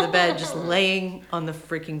side of the bed, just laying on the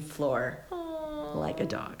freaking floor. Aww. Like a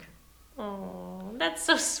dog. Oh, that's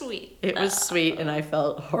so sweet. It was sweet, and I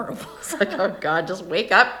felt horrible. I was oh, God, just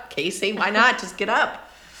wake up, Casey. Why not? Just get up.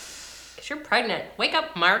 You're pregnant. Wake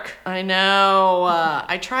up, Mark. I know.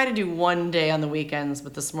 I try to do one day on the weekends,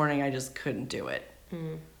 but this morning I just couldn't do it.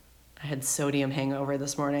 I had sodium hangover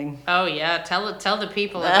this morning. Oh, yeah. Tell the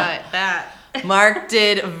people about that. Mark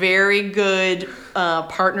did a very good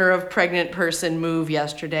partner of pregnant person move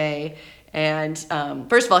yesterday. And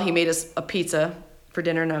first of all, he made us a pizza for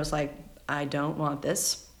dinner, and I was I don't want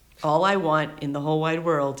this. All I want in the whole wide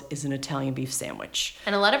world is an Italian beef sandwich.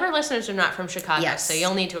 And a lot of our listeners are not from Chicago, yes. So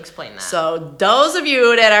you'll need to explain that. So those of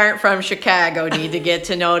you that aren't from Chicago need to get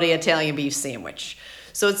to know the Italian beef sandwich.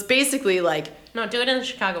 So it's basically No, do it in the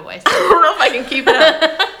Chicago voice. I don't know if I can keep it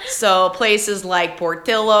up. So places like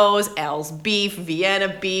Portillo's, Al's Beef,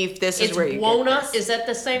 Vienna Beef, this is where you Buona? get this. Is that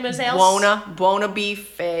the same as Al's? Buona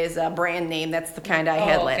Beef is a brand name. That's the kind I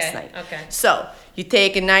had last night. Okay. So you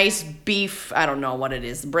take a nice beef, I don't know what it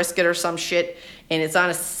is, brisket or some shit, and it's on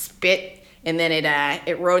a spit, and then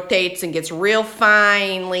it rotates and gets real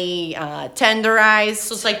finely tenderized.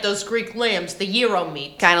 So it's like those Greek lambs, the gyro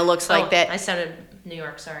meat. Kind of looks like that. I sounded New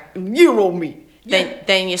York, sorry. Gyro meat. Yeah.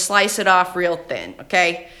 Then you slice it off real thin,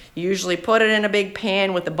 okay? You usually put it in a big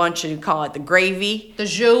pan with a bunch of, you call it the gravy. The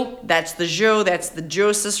jus. That's the jus. That's the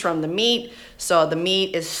juices from the meat. So the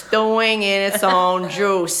meat is stewing in its own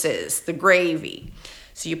juices, the gravy.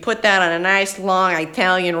 So you put that on a nice long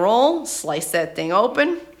Italian roll, slice that thing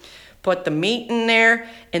open, put the meat in there,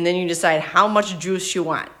 and then you decide how much juice you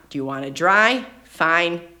want. Do you want it dry?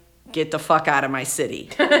 Fine. Get the fuck out of my city.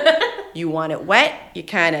 You want it wet? You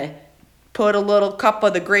kind of put a little cup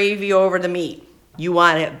of the gravy over the meat. You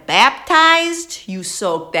want it baptized? You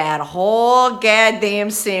soak that whole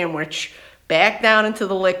goddamn sandwich back down into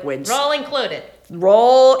the liquids. Roll included.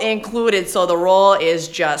 Roll included, so the roll is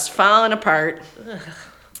just falling apart. Ugh.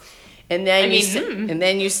 And then and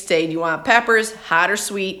then you say, do you want peppers, hot or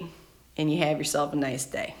sweet? And you have yourself a nice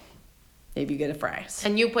day. Maybe you get a fries.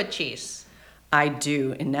 And you put cheese. I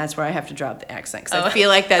do, and that's where I have to drop the accent because I feel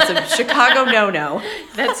like that's a Chicago no-no.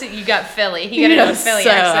 You got Philly. You got to do a Philly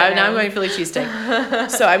accent. Now I'm going Philly cheesesteak.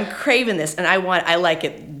 So I'm craving this, and I like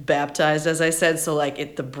it baptized, as I said. So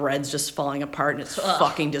like the bread's just falling apart, and it's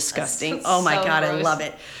fucking disgusting. Oh my God, gross. I love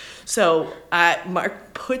it. So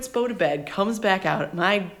Mark puts Bo to bed, comes back out,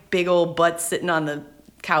 my big old butt sitting on the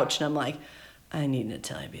couch, and I'm like, I need an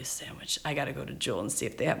Italian beef sandwich. I got to go to Jewel and see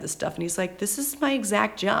if they have this stuff. And he's like, this is my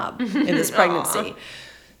exact job in this pregnancy.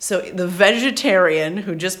 So the vegetarian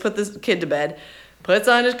who just put this kid to bed puts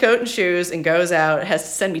on his coat and shoes and goes out, has to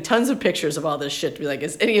send me tons of pictures of all this shit to be like,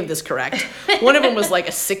 is any of this correct? One of them was like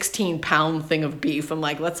a 16-pound thing of beef. I'm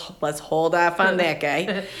like, let's hold off on that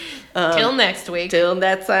guy. Till next week. Till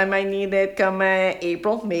that time I need it come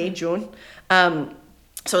April, May, June.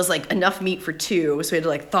 So it was like enough meat for two. So we had to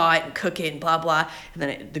like thaw it and cook it and blah, blah. And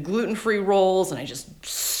then the gluten-free rolls, and I just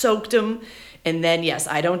soaked them. And then, yes,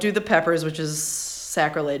 I don't do the peppers, which is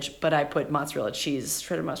sacrilege, but I put mozzarella cheese,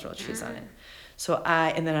 shredded mozzarella cheese on it. So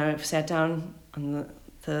and then I sat down on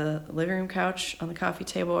the living room couch on the coffee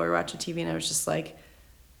table or watching TV, and I was just like,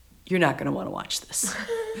 you're not going to want to watch this.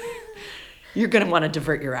 You're going to want to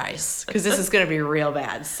divert your eyes because this is going to be real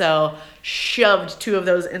bad. So shoved two of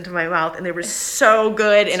those into my mouth, and they were so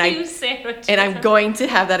good. And I'm going to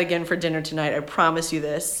have that again for dinner tonight. I promise you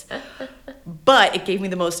this. But it gave me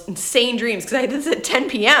the most insane dreams because I had this at 10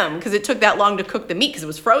 p.m. because it took that long to cook the meat because it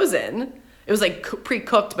was frozen. It was like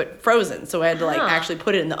pre-cooked but frozen. So I had to like actually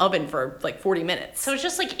put it in the oven for like 40 minutes. So it's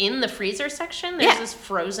just like in the freezer section? There's this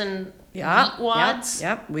frozen meat wads?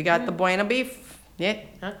 Yep. We got the Buena beef. Yeah.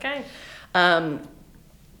 Okay.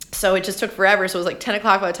 So it just took forever. So it was like 10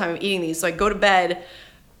 o'clock by the time I'm eating these. So I go to bed,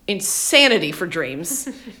 insanity for dreams.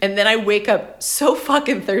 And then I wake up so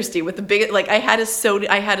fucking thirsty with the big, like I had a salt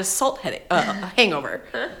headache, hangover.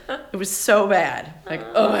 It was so bad. Like,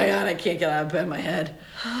 oh my God, I can't get out of bed in my head.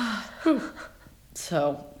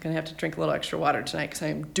 So I'm going to have to drink a little extra water tonight because I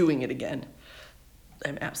am doing it again.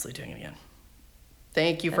 I'm absolutely doing it again.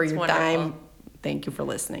 Thank you for your time. Thank you for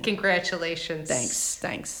listening. Congratulations.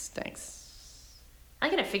 Thanks. I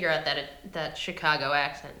gotta figure out that Chicago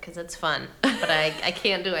accent because it's fun, but I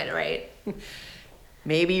can't do it right.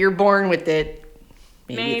 Maybe you're born with it.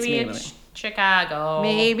 Maybe it's Chicago.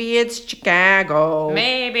 Maybe it's Chicago.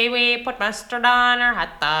 Maybe we put mustard on our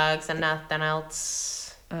hot dogs and nothing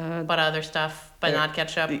else, but other stuff, but not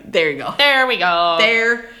ketchup. There you go. There we go.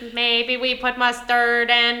 There. Maybe we put mustard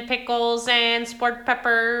and pickles and sport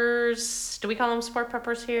peppers. Do we call them sport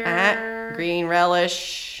peppers here? Green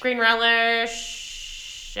relish.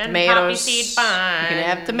 And tomatoes. Poppy seed buns. You can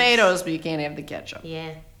have tomatoes, but you can't have the ketchup.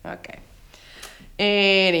 Yeah. Okay.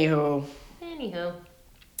 Anywho.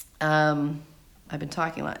 I've been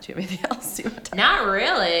talking a lot. Do you have anything else you want to talk Not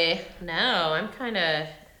really. No, I'm kind of.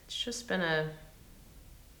 It's just been a.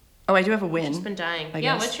 Oh, I do have a win. It's just been dying. I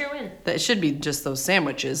guess. What's your win? That should be just those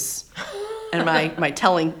sandwiches, and my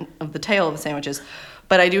telling of the tale of the sandwiches.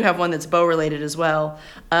 But I do have one that's Bo related as well.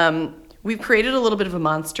 We've created a little bit of a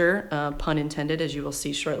monster, pun intended, as you will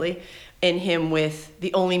see shortly, in him with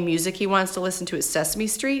the only music he wants to listen to is Sesame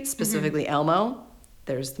Street, specifically Elmo.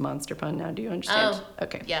 There's the monster pun now. Do you understand? Oh,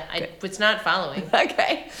 okay. Yeah, I was not following.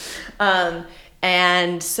 Okay.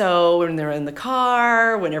 And so when they're in the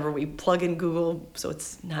car, whenever we plug in Google, so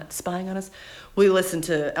it's not spying on us, we listen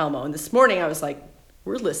to Elmo. And this morning I was like,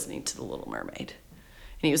 we're listening to The Little Mermaid.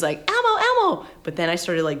 And he was like, Elmo. But then I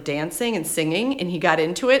started like dancing and singing, and he got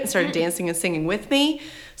into it and started dancing and singing with me.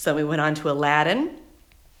 So we went on to Aladdin,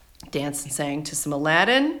 danced and sang to some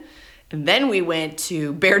Aladdin. And then we went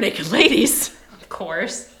to Bare Naked Ladies. Of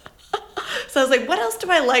course. So I was like, what else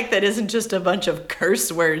do I like that isn't just a bunch of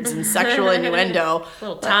curse words and sexual innuendo?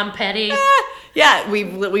 Little Tom Petty. Yeah,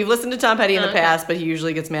 we've listened to Tom Petty in the past, but he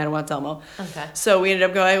usually gets mad and wants Elmo. Okay. So we ended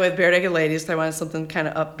up going with Bare Naked Ladies. I wanted something kind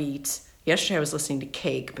of upbeat. Yesterday I was listening to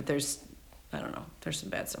Cake, but there's some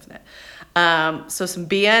bad stuff in that. So some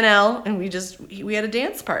BNL, and we had a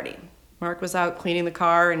dance party. Mark was out cleaning the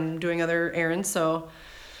car and doing other errands, so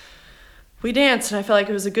we danced, and I felt like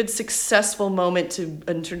it was a good, successful moment to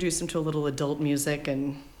introduce him to a little adult music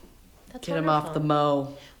and get him off the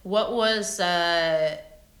mo. What was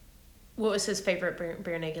his favorite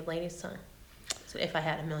Bare Naked Ladies song? So If I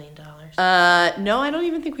Had $1 Million. No, I don't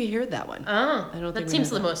even think we heard that one. Oh, that seems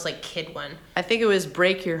the most like kid one. I think it was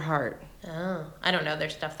Break Your Heart. Oh, I don't know their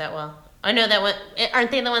stuff that well. I know that one. Aren't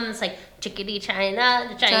they the one that's like Chickadee China,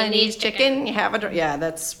 the Chinese chicken? You have a yeah.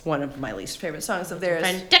 That's one of my least favorite songs of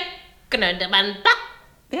theirs.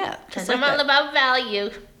 Yeah, just I'm all about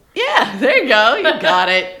value. Yeah, there you go. You got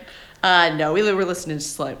it. No, we were listening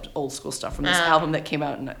to like old school stuff from this album that came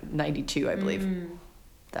out in 92, I believe.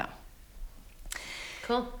 So.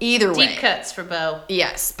 Cool. Either way. Deep cuts for Bo.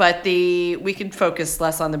 Yes, but we can focus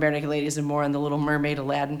less on the Bare Naked Ladies and more on the Little Mermaid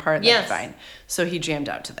Aladdin part. That's fine. So he jammed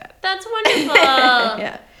out to that. That's wonderful.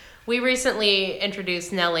 Yeah. We recently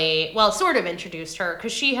introduced Nellie, well, sort of introduced her,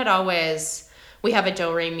 because she had always, we have a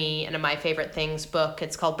Do Re Mi and a My Favorite Things book.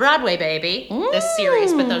 It's called Broadway Baby, this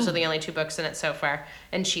series, but those are the only 2 books in it so far.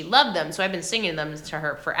 And she loved them, so I've been singing them to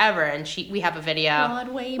her forever. And we have a video,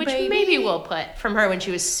 Broadway which Baby. maybe we'll put from her when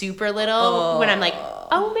she was super little, when I'm like,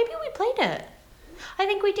 oh, maybe we played it. I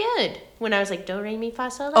think we did. When I was like, Do Re Mi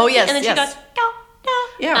Fa Sol La. Oh, yes, And then she goes, do, do.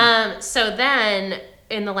 Yeah. So then,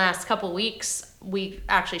 in the last couple weeks, we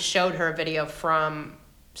actually showed her a video from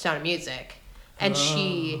Sound of Music, and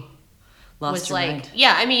she Lost was her like, mind.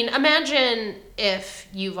 yeah, I mean, imagine if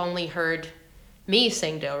you've only heard me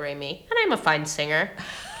sing Do Re Mi, and I'm a fine singer.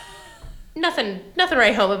 Nothing to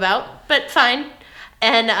write home about, but fine.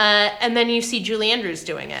 And then you see Julie Andrews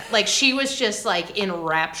doing it. Like, she was just like in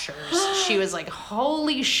raptures. She was like,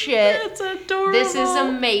 holy shit. That's adorable. This is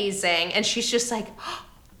amazing. And she's just like,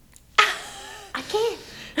 I can't.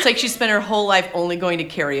 It's like she spent her whole life only going to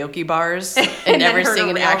karaoke bars and never heard a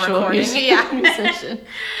singing real actual recording. music. Yeah. musician.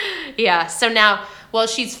 Yeah, so now, well,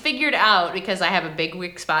 she's figured out, because I have a big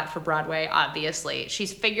weak spot for Broadway, obviously,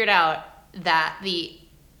 she's figured out that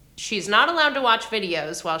she's not allowed to watch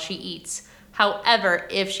videos while she eats. However,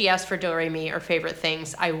 if she asks for Do Re Mi or Favorite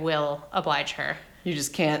Things, I will oblige her. You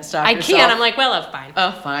just can't stop I yourself. can't. I'm like, well, fine.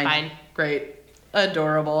 Oh, fine. Fine. Great.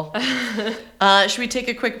 Adorable. Should we take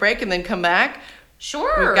a quick break and then come back?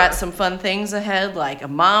 Sure. We've got some fun things ahead, like a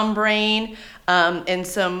mom brain, and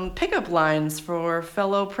some pickup lines for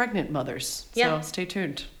fellow pregnant mothers. Yeah. So stay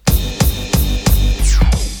tuned.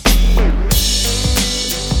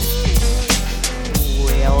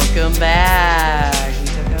 Welcome back. We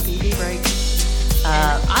took a pee break.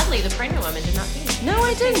 And oddly, the pregnant woman did not pee. No,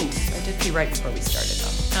 I didn't. I did pee right before we started,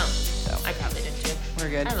 though. Oh, So I probably did too. we're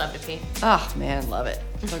good. I love to pee. Oh, man, love it.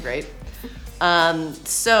 So great.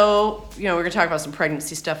 So, we're going to talk about some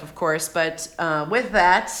pregnancy stuff, of course, but with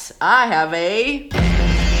that, I have a...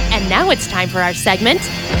 And now it's time for our segment.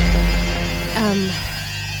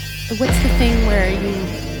 What's the thing where you,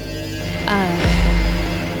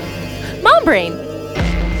 Mom Brain.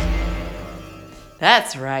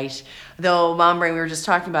 That's right. Though mom brain, we were just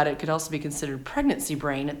talking about it, could also be considered pregnancy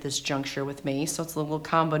brain at this juncture with me, so it's a little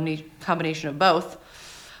combination of both.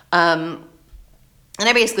 And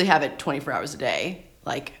I basically have it 24 hours a day.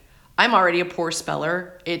 Like, I'm already a poor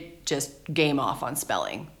speller. It just game off on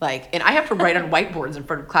spelling. And I have to write on whiteboards in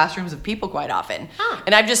front of classrooms of people quite often. Huh.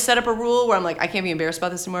 And I've just set up a rule where I'm like, I can't be embarrassed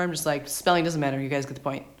about this anymore. I'm just like, spelling doesn't matter. You guys get the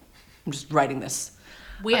point. I'm just writing this.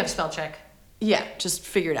 We have spell check. Yeah, just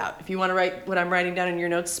figure it out. If you want to write what I'm writing down in your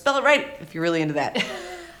notes, spell it right if you're really into that.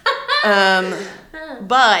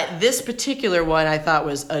 But this particular one I thought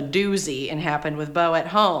was a doozy and happened with Bo at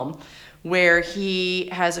home, where he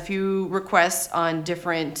has a few requests on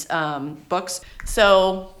different books.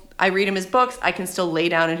 So I read him his books. I can still lay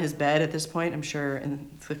down in his bed at this point. I'm sure in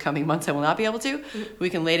the coming months I will not be able to.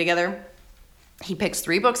 We can lay together. He picks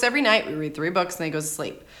 3 books every night. We read 3 books and then he goes to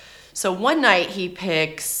sleep. So one night he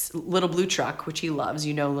picks Little Blue Truck, which he loves.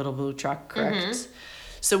 You know Little Blue Truck, correct? Mm-hmm.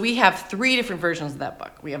 So we have 3 different versions of that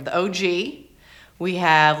book. We have the OG. We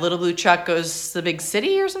have Little Blue Truck Goes to the Big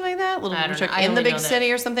City or something like that. Little Blue Truck in the Big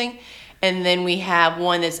City or something. And then we have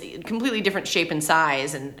one that's completely different shape and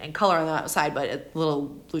size and color on the outside, but a Little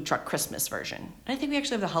Blue Truck Christmas version. I think we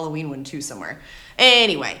actually have the Halloween one too somewhere.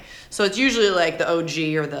 Anyway, so it's usually like the OG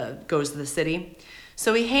or the Goes to the City.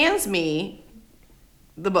 So he hands me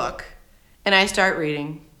the book, and I start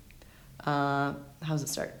reading. How does it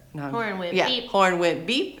start? No, Horn went beep. Horn went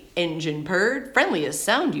beep, engine purred, friendliest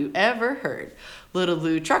sound you ever heard. Little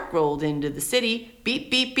blue truck rolled into the city,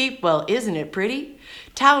 beep, beep, beep, well, isn't it pretty?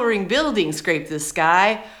 Towering buildings scraped the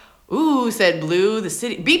sky. Ooh, said Blue, the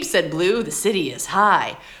city, beep, said Blue, the city is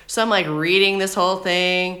high. So I'm like reading this whole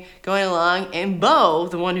thing, going along, and Bo,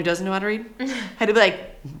 the one who doesn't know how to read, had to be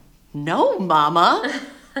like, no, mama.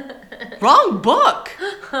 Wrong book.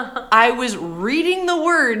 I was reading the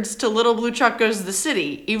words to Little Blue Truck Goes to the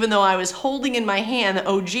City, even though I was holding in my hand the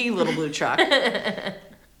OG Little Blue Truck.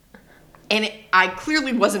 And I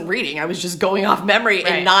clearly wasn't reading. I was just going off memory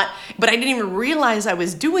and but I didn't even realize I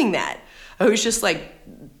was doing that. I was just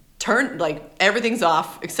everything's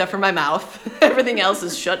off except for my mouth. Everything else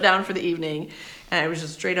is shut down for the evening. And I was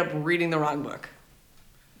just straight up reading the wrong book.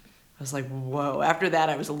 I was like, whoa. After that,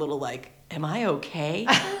 I was a little like, am I okay?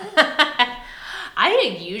 I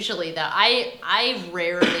think usually though, I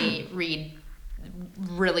rarely read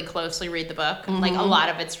really closely read the book. Like a lot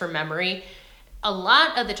of it's from memory. A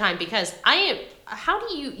lot of the time, because how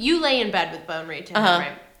do you lay in bed with Bo and read to him,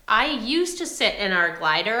 right? I used to sit in our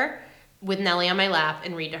glider with Nellie on my lap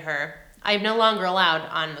and read to her. I am no longer allowed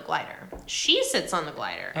on the glider. She sits on the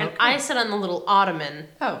glider, and I sit on the little ottoman,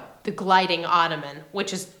 the gliding ottoman,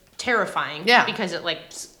 which is terrifying because it like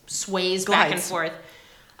sways back and forth.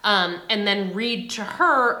 And then read to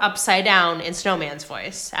her upside down in Snowman's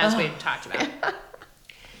voice, as we've talked about.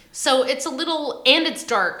 So it's a little, and it's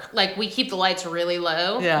dark. Like, we keep the lights really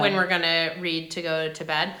low when we're going to read to go to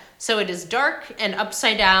bed. So it is dark and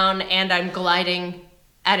upside down, and I'm gliding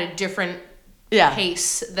at a different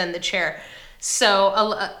pace than the chair.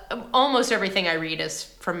 So almost everything I read is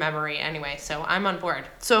from memory anyway, so I'm on board.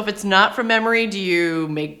 So if it's not from memory, do you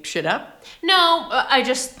make shit up? No, I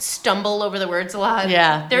just stumble over the words a lot.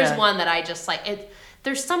 Yeah. There's one that I just like,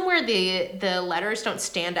 there's somewhere the letters don't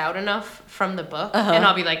stand out enough from the book, and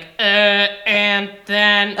I'll be like, and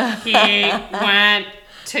then he went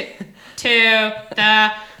to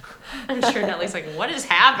the... I'm sure Nellie's like, what is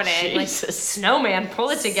happening? Jesus. Like, Snowman, pull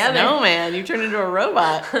it together. Snowman, you turned into a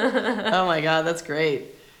robot. Oh my God, that's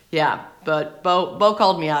great. Yeah, but Bo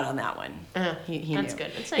called me out on that one. He that's knew.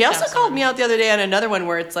 good. It's nice he also called me out the other day on another one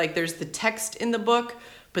where it's like there's the text in the book,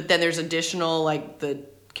 but then there's additional, like, the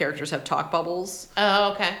characters have talk bubbles.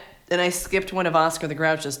 Oh, okay. And I skipped one of Oscar the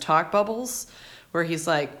Grouch's talk bubbles where he's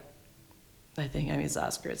like, it's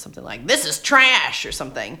Oscar. It's something like, "This is trash" or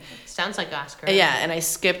something. Sounds like Oscar. Yeah, and I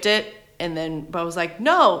skipped it, and then Bo was like,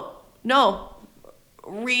 no,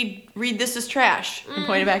 read "This is trash," and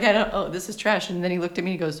pointed back at him, "Oh, this is trash." And then he looked at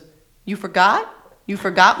me and he goes, "You forgot? You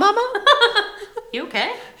forgot, Mama?" You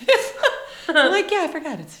okay? I'm like, "Yeah, I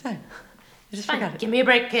forgot. It's fine. I just forgot it. Give me a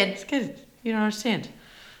break, kid. It's good. You don't understand."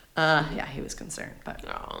 Yeah, he was concerned, but.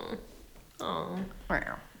 Oh.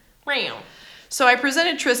 Wow. So I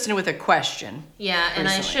presented Tristan with a question. Yeah, and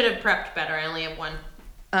I should have prepped better. I only have one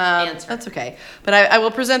answer. That's okay. But I will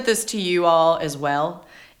present this to you all as well.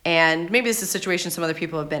 And maybe this is a situation some other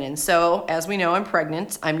people have been in. So, as we know, I'm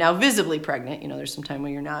pregnant. I'm now visibly pregnant. You know, there's some time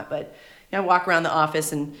when you're not. But I walk around the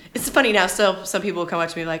office, and it's funny now. So some people will come up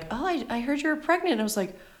to me like, "Oh, I heard you were pregnant." And I was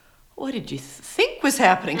like, "What did you think was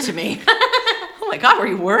happening to me?" Oh, my God, were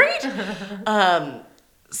you worried?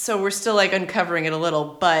 So we're still, like, uncovering it a little.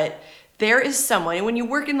 But there is someone, and when you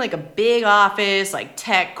work in, like, a big office, like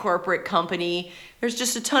tech, corporate company, there's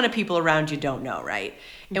just a ton of people around you don't know, right?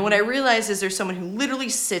 And what I realized is there's someone who literally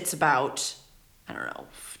sits about,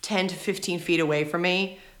 10 to 15 feet away from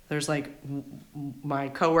me. There's like, my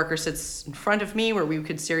coworker sits in front of me where we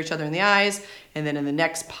could stare each other in the eyes. And then in the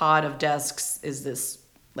next pod of desks is this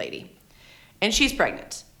lady. And she's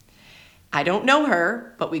pregnant. I don't know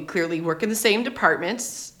her, but we clearly work in the same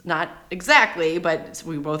departments. Not exactly, but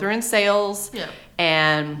we both are in sales. Yeah.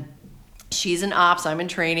 And she's in ops, I'm in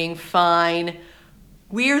training, fine.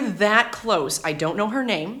 We're that close. I don't know her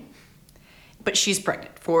name, but she's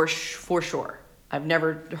pregnant for sure. I've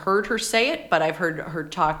never heard her say it, but I've heard her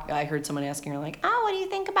talk. I heard someone asking her like, "Oh, what do you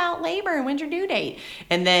think about labor and when's your due date?"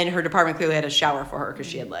 And then her department clearly had a shower for her because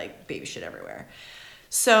she had like baby shit everywhere.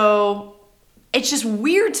 So it's just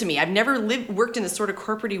weird to me. I've never worked in this sort of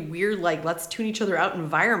corporate-y weird, like, let's tune each other out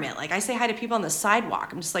environment. Like, I say hi to people on the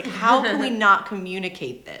sidewalk. I'm just like, how can we not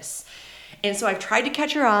communicate this? And so I've tried to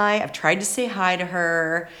catch her eye. I've tried to say hi to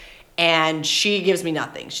her, and she gives me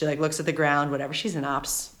nothing. She, like, looks at the ground, whatever. She's in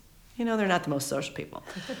ops. You know, they're not the most social people.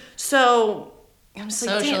 So I'm just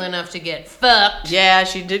like, social enough to get fucked. Yeah,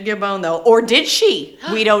 she did get boned, though. Or did she?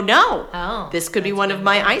 We don't know. Oh, this could be one of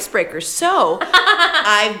my icebreakers. So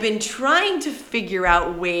I've been trying to figure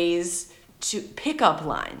out ways to pick up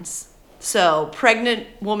lines. So pregnant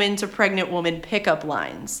woman to pregnant woman pickup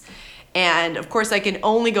lines. And of course I can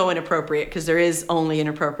only go inappropriate because there is only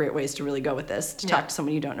inappropriate ways to really go with this, to talk to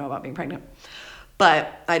someone you don't know about being pregnant.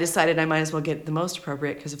 But I decided I might as well get the most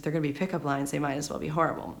appropriate because if they're going to be pickup lines, they might as well be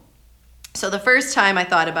horrible. So the first time I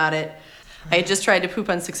thought about it, I had just tried to poop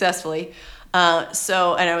unsuccessfully. And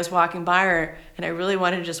I was walking by her, and I really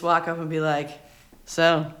wanted to just walk up and be like,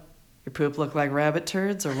 "So, your poop look like rabbit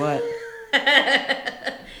turds or what?"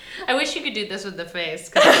 I wish you could do this with the face.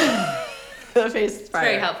 The face is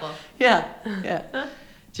very helpful. Yeah.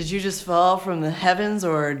 Did you just fall from the heavens,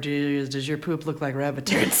 or does your poop look like rabbit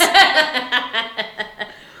turds?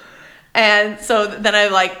 And so then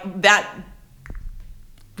that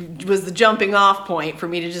was the jumping off point for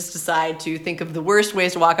me to just decide to think of the worst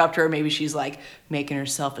ways to walk up to her. Maybe she's like making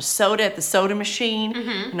herself a soda at the soda machine,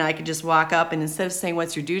 and I could just walk up and instead of saying,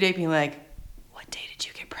 "What's your due date?" being like, "What day did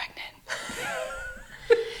you get pregnant?"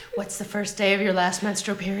 What's the first day of your last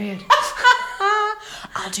menstrual period?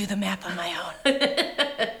 I'll do the math on my own.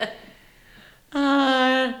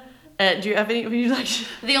 Do you have any? Would you like?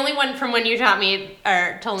 The only one from when you taught me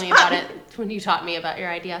or told me about it, when you taught me about your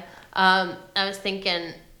idea, I was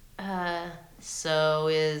thinking, so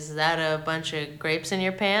is that a bunch of grapes in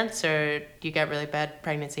your pants, or you got really bad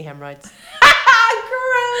pregnancy hemorrhoids?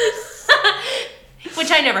 Gross.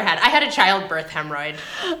 Which I never had. I had a childbirth hemorrhoid,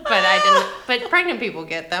 but I didn't. But pregnant people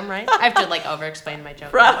get them, right? I have to like over-explain my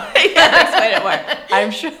joke. Probably. Yeah, explain it more.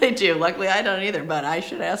 I'm sure they do. Luckily, I don't either, but I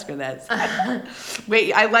should ask her that.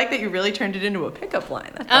 Wait, I like that you really turned it into a pickup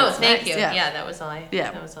line. Thank nice. you. Yeah, that was all I.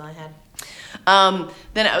 Yeah. That was all I had.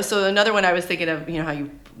 So another one I was thinking of, how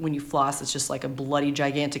when you floss, it's just like a bloody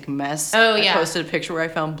gigantic mess. Oh, yeah. I posted a picture where I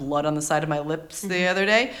found blood on the side of my lips the other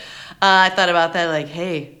day. I thought about that, like,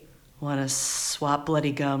 hey, want to swap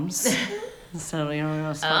bloody gums? So, we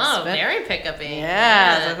want to swap spit. Very pick-up-y.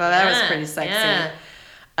 Yeah, so I thought that was pretty sexy.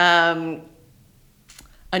 Yeah.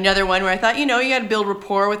 Another one where I thought, you got to build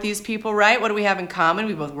rapport with these people, right? What do we have in common?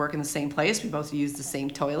 We both work in the same place. We both use the same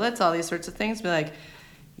toilets, all these sorts of things. Be like,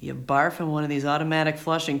 you barf in one of these automatic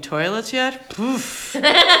flushing toilets yet? Poof.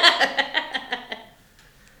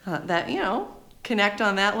 Connect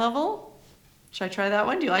on that level. Should I try that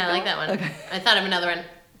one? Do you like that? I like that one. Okay. I thought of another one.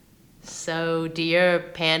 So, do your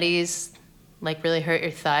panties really hurt your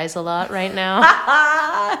thighs a lot right now?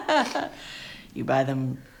 You buy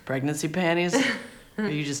them pregnancy panties? Or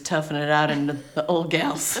you just toughing it out in the old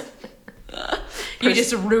gals? You're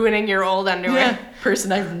just ruining your old underwear. Yeah,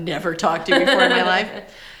 person I've never talked to before in my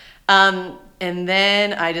life. And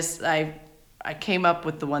then I came up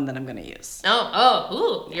with the one that I'm going to use.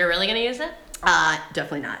 You're really going to use it?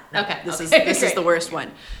 Definitely not. No, okay. This is the worst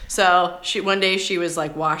one. So one day she was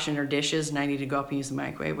like washing her dishes, and I needed to go up and use the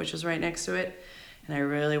microwave, which was right next to it. And I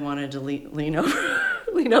really wanted to lean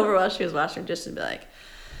over while she was washing her dishes and be like,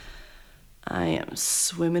 I am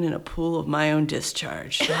swimming in a pool of my own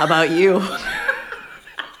discharge. How about you?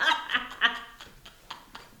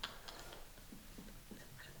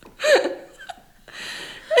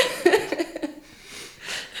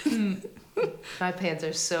 My pants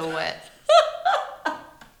are so wet.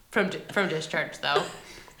 From discharge, though.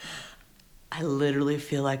 I literally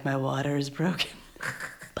feel like my water is broken.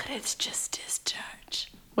 But it's just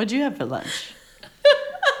discharge. What'd you have for lunch?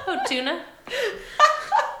 Tuna.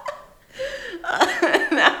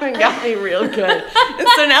 That one got me real good. And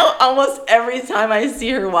so now almost every time I see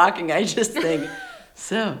her walking, I just think,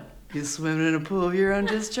 so, you swimming in a pool of your own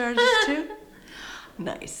discharges too?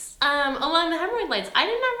 Nice. Along the hemorrhoid lines, I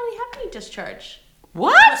did not really have any discharge.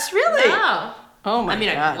 What? Really? No. Oh my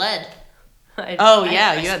God. I bled. You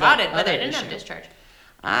I had spotted, that but I other didn't issue. have discharge.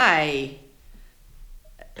 I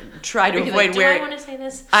try to avoid do I want to say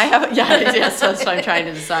this? I have, yes, that's what I'm trying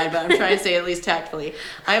to decide, but I'm trying to say at least tactfully.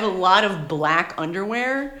 I have a lot of black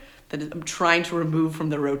underwear that I'm trying to remove from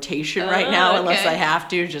the rotation right now, unless I have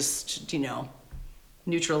to, just,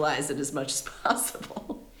 neutralize it as much as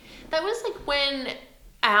possible. That was like when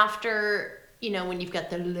after, when you've got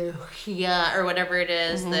the lochia or whatever it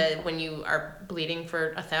is, when you are bleeding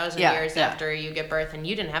for 1,000 years after you give birth, and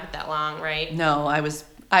you didn't have it that long, right? No, I was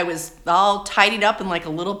all tidied up in like a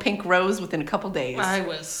little pink rose within a couple days. I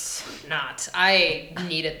was not. I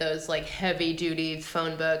needed those heavy duty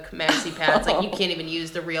phone book maxi pads. You can't even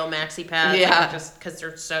use the real maxi pads. Yeah. Just because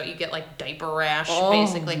you get diaper rash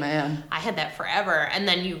basically. Man. I had that forever. And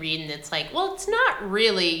then you read and it's well, it's not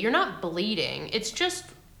really, you're not bleeding. It's just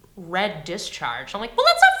red discharge. I'm like, well,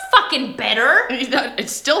 that's not fucking better.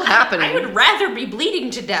 It's still happening. I would rather be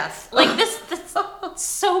bleeding to death. This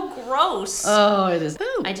so gross. Oh, it is.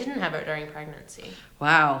 I didn't have it during pregnancy.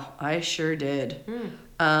 Wow, I sure did.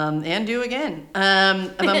 And do again.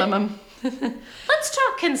 Let's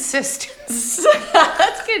talk consistency.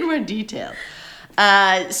 Let's get more detail.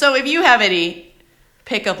 So if you have any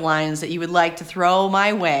pickup lines that you would like to throw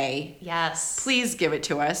my way, yes, please give it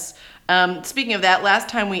to us. Speaking of that, last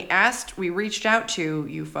time we reached out to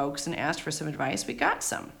you folks and asked for some advice. We got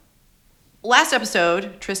some. Last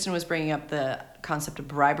episode, Tristan was bringing up the concept of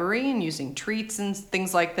bribery and using treats and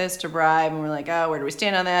things like this to bribe. And we're like, oh, where do we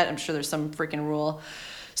stand on that? I'm sure there's some freaking rule.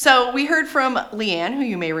 So we heard from Leanne, who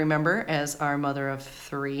you may remember as our mother of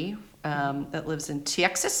 3 that lives in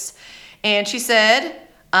Texas. And she said,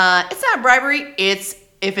 it's not bribery, it's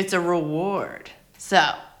if it's a reward. So,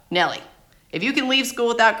 Nellie, if you can leave school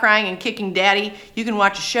without crying and kicking daddy, you can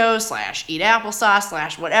watch a show / eat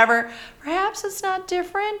applesauce / whatever. Perhaps it's not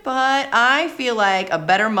different, but I feel like a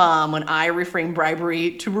better mom when I reframe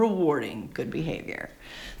bribery to rewarding good behavior.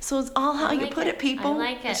 So it's all how you put it, people. I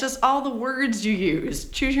like it. It's just all the words you use.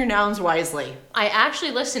 Choose your nouns wisely. I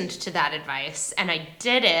actually listened to that advice, and I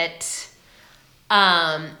did it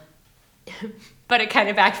But it kind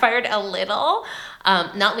of backfired a little.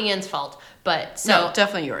 Not Leanne's fault, but so No,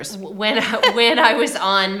 definitely yours. when I was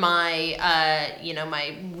on my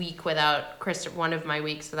my week without Christopher, one of my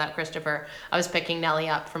weeks without Christopher, I was picking Nellie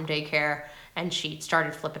up from daycare, and she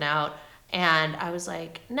started flipping out, and I was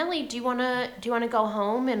like, Nellie, do you wanna go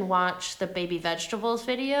home and watch the baby vegetables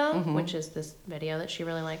video, which is this video that she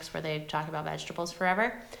really likes where they talk about vegetables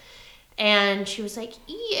forever. And she was like,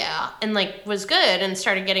 yeah, and like was good and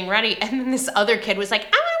started getting ready. And then this other kid was like, I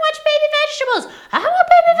want to watch baby vegetables. I want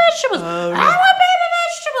baby vegetables. Oh, I want baby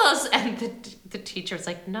vegetables. And the teacher was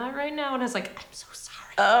like, not right now. And I was like, I'm so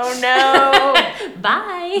sorry. Oh no.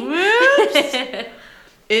 Bye.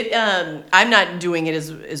 Whoops. I'm not doing it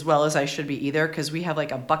as well as I should be either, because we have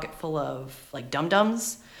like a bucket full of like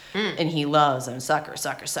dum-dums. And he loves them, sucker.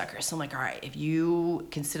 So I'm like, all right, if you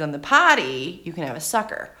can sit on the potty, you can have a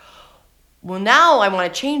sucker. Well, now I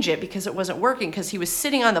want to change it because it wasn't working, because he was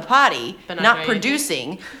sitting on the potty, not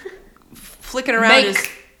producing, flicking around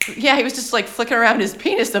he was just like flicking around his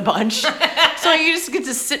penis a bunch. So you just get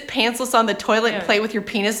to sit pantsless on the toilet and play with your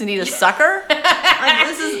penis and eat a sucker? Like,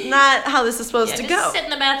 this is not how this is supposed to go. Sit in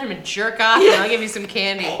the bathroom and jerk off, and I'll give you some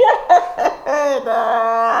candy.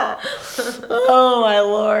 Oh my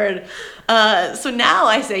Lord. So now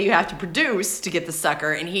I say you have to produce to get the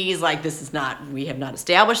sucker, and he's like, we have not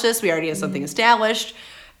established this. We already have something established,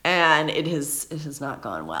 and it has not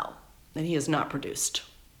gone well, and he has not produced.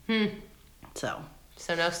 So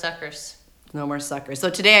no suckers. No more suckers. So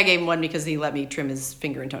today I gave him one because he let me trim his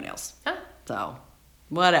finger and toenails. Huh. So,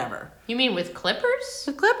 whatever. You mean with clippers?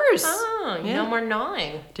 With clippers. Oh, no more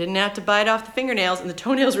gnawing. Didn't have to bite off the fingernails, and the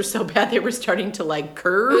toenails were so bad they were starting to like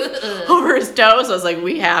curve over his toes. So I was like,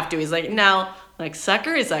 we have to. He's like, no. Like,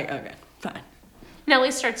 sucker? He's like, okay, fine. Nellie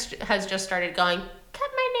has just started going,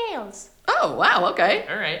 cut my nails. Oh, wow, okay.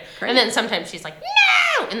 All right. Great. And then sometimes she's like,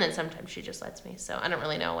 no! And then sometimes she just lets me. So I don't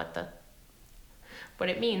really know what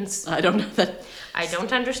it means. I don't know that. I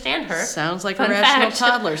don't understand her. Sounds like Fun irrational fact.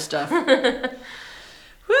 toddler stuff.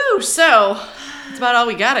 Woo, so that's about all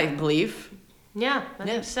we got, I believe. Yeah, I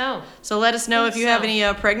think so. So let us know if you have any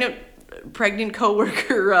pregnant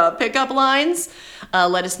coworker pickup lines.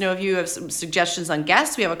 Let us know if you have some suggestions on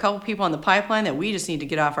guests. We have a couple people on the pipeline that we just need to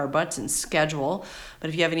get off our butts and schedule. But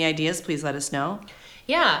if you have any ideas, please let us know.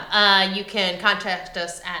 Yeah, you can contact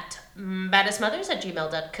us at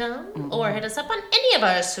baddestmothers@gmail.com or hit us up on any of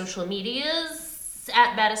our social medias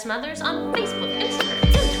at Baddest Mothers on Facebook,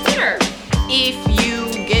 Instagram, and Twitter. If you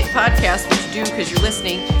get podcasts, which you do because you're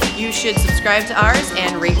listening, you should subscribe to ours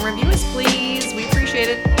and rate and review us, please. We appreciate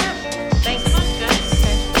it. Thanks. Come on, guys.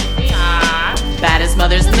 Yeah. Baddest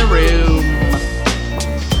Mothers in the room.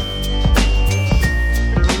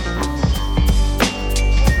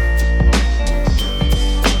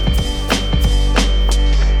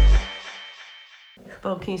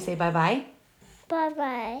 Bo, can you say bye-bye?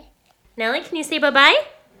 Bye-bye. Nellie, can you say bye-bye?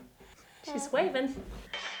 She's waving.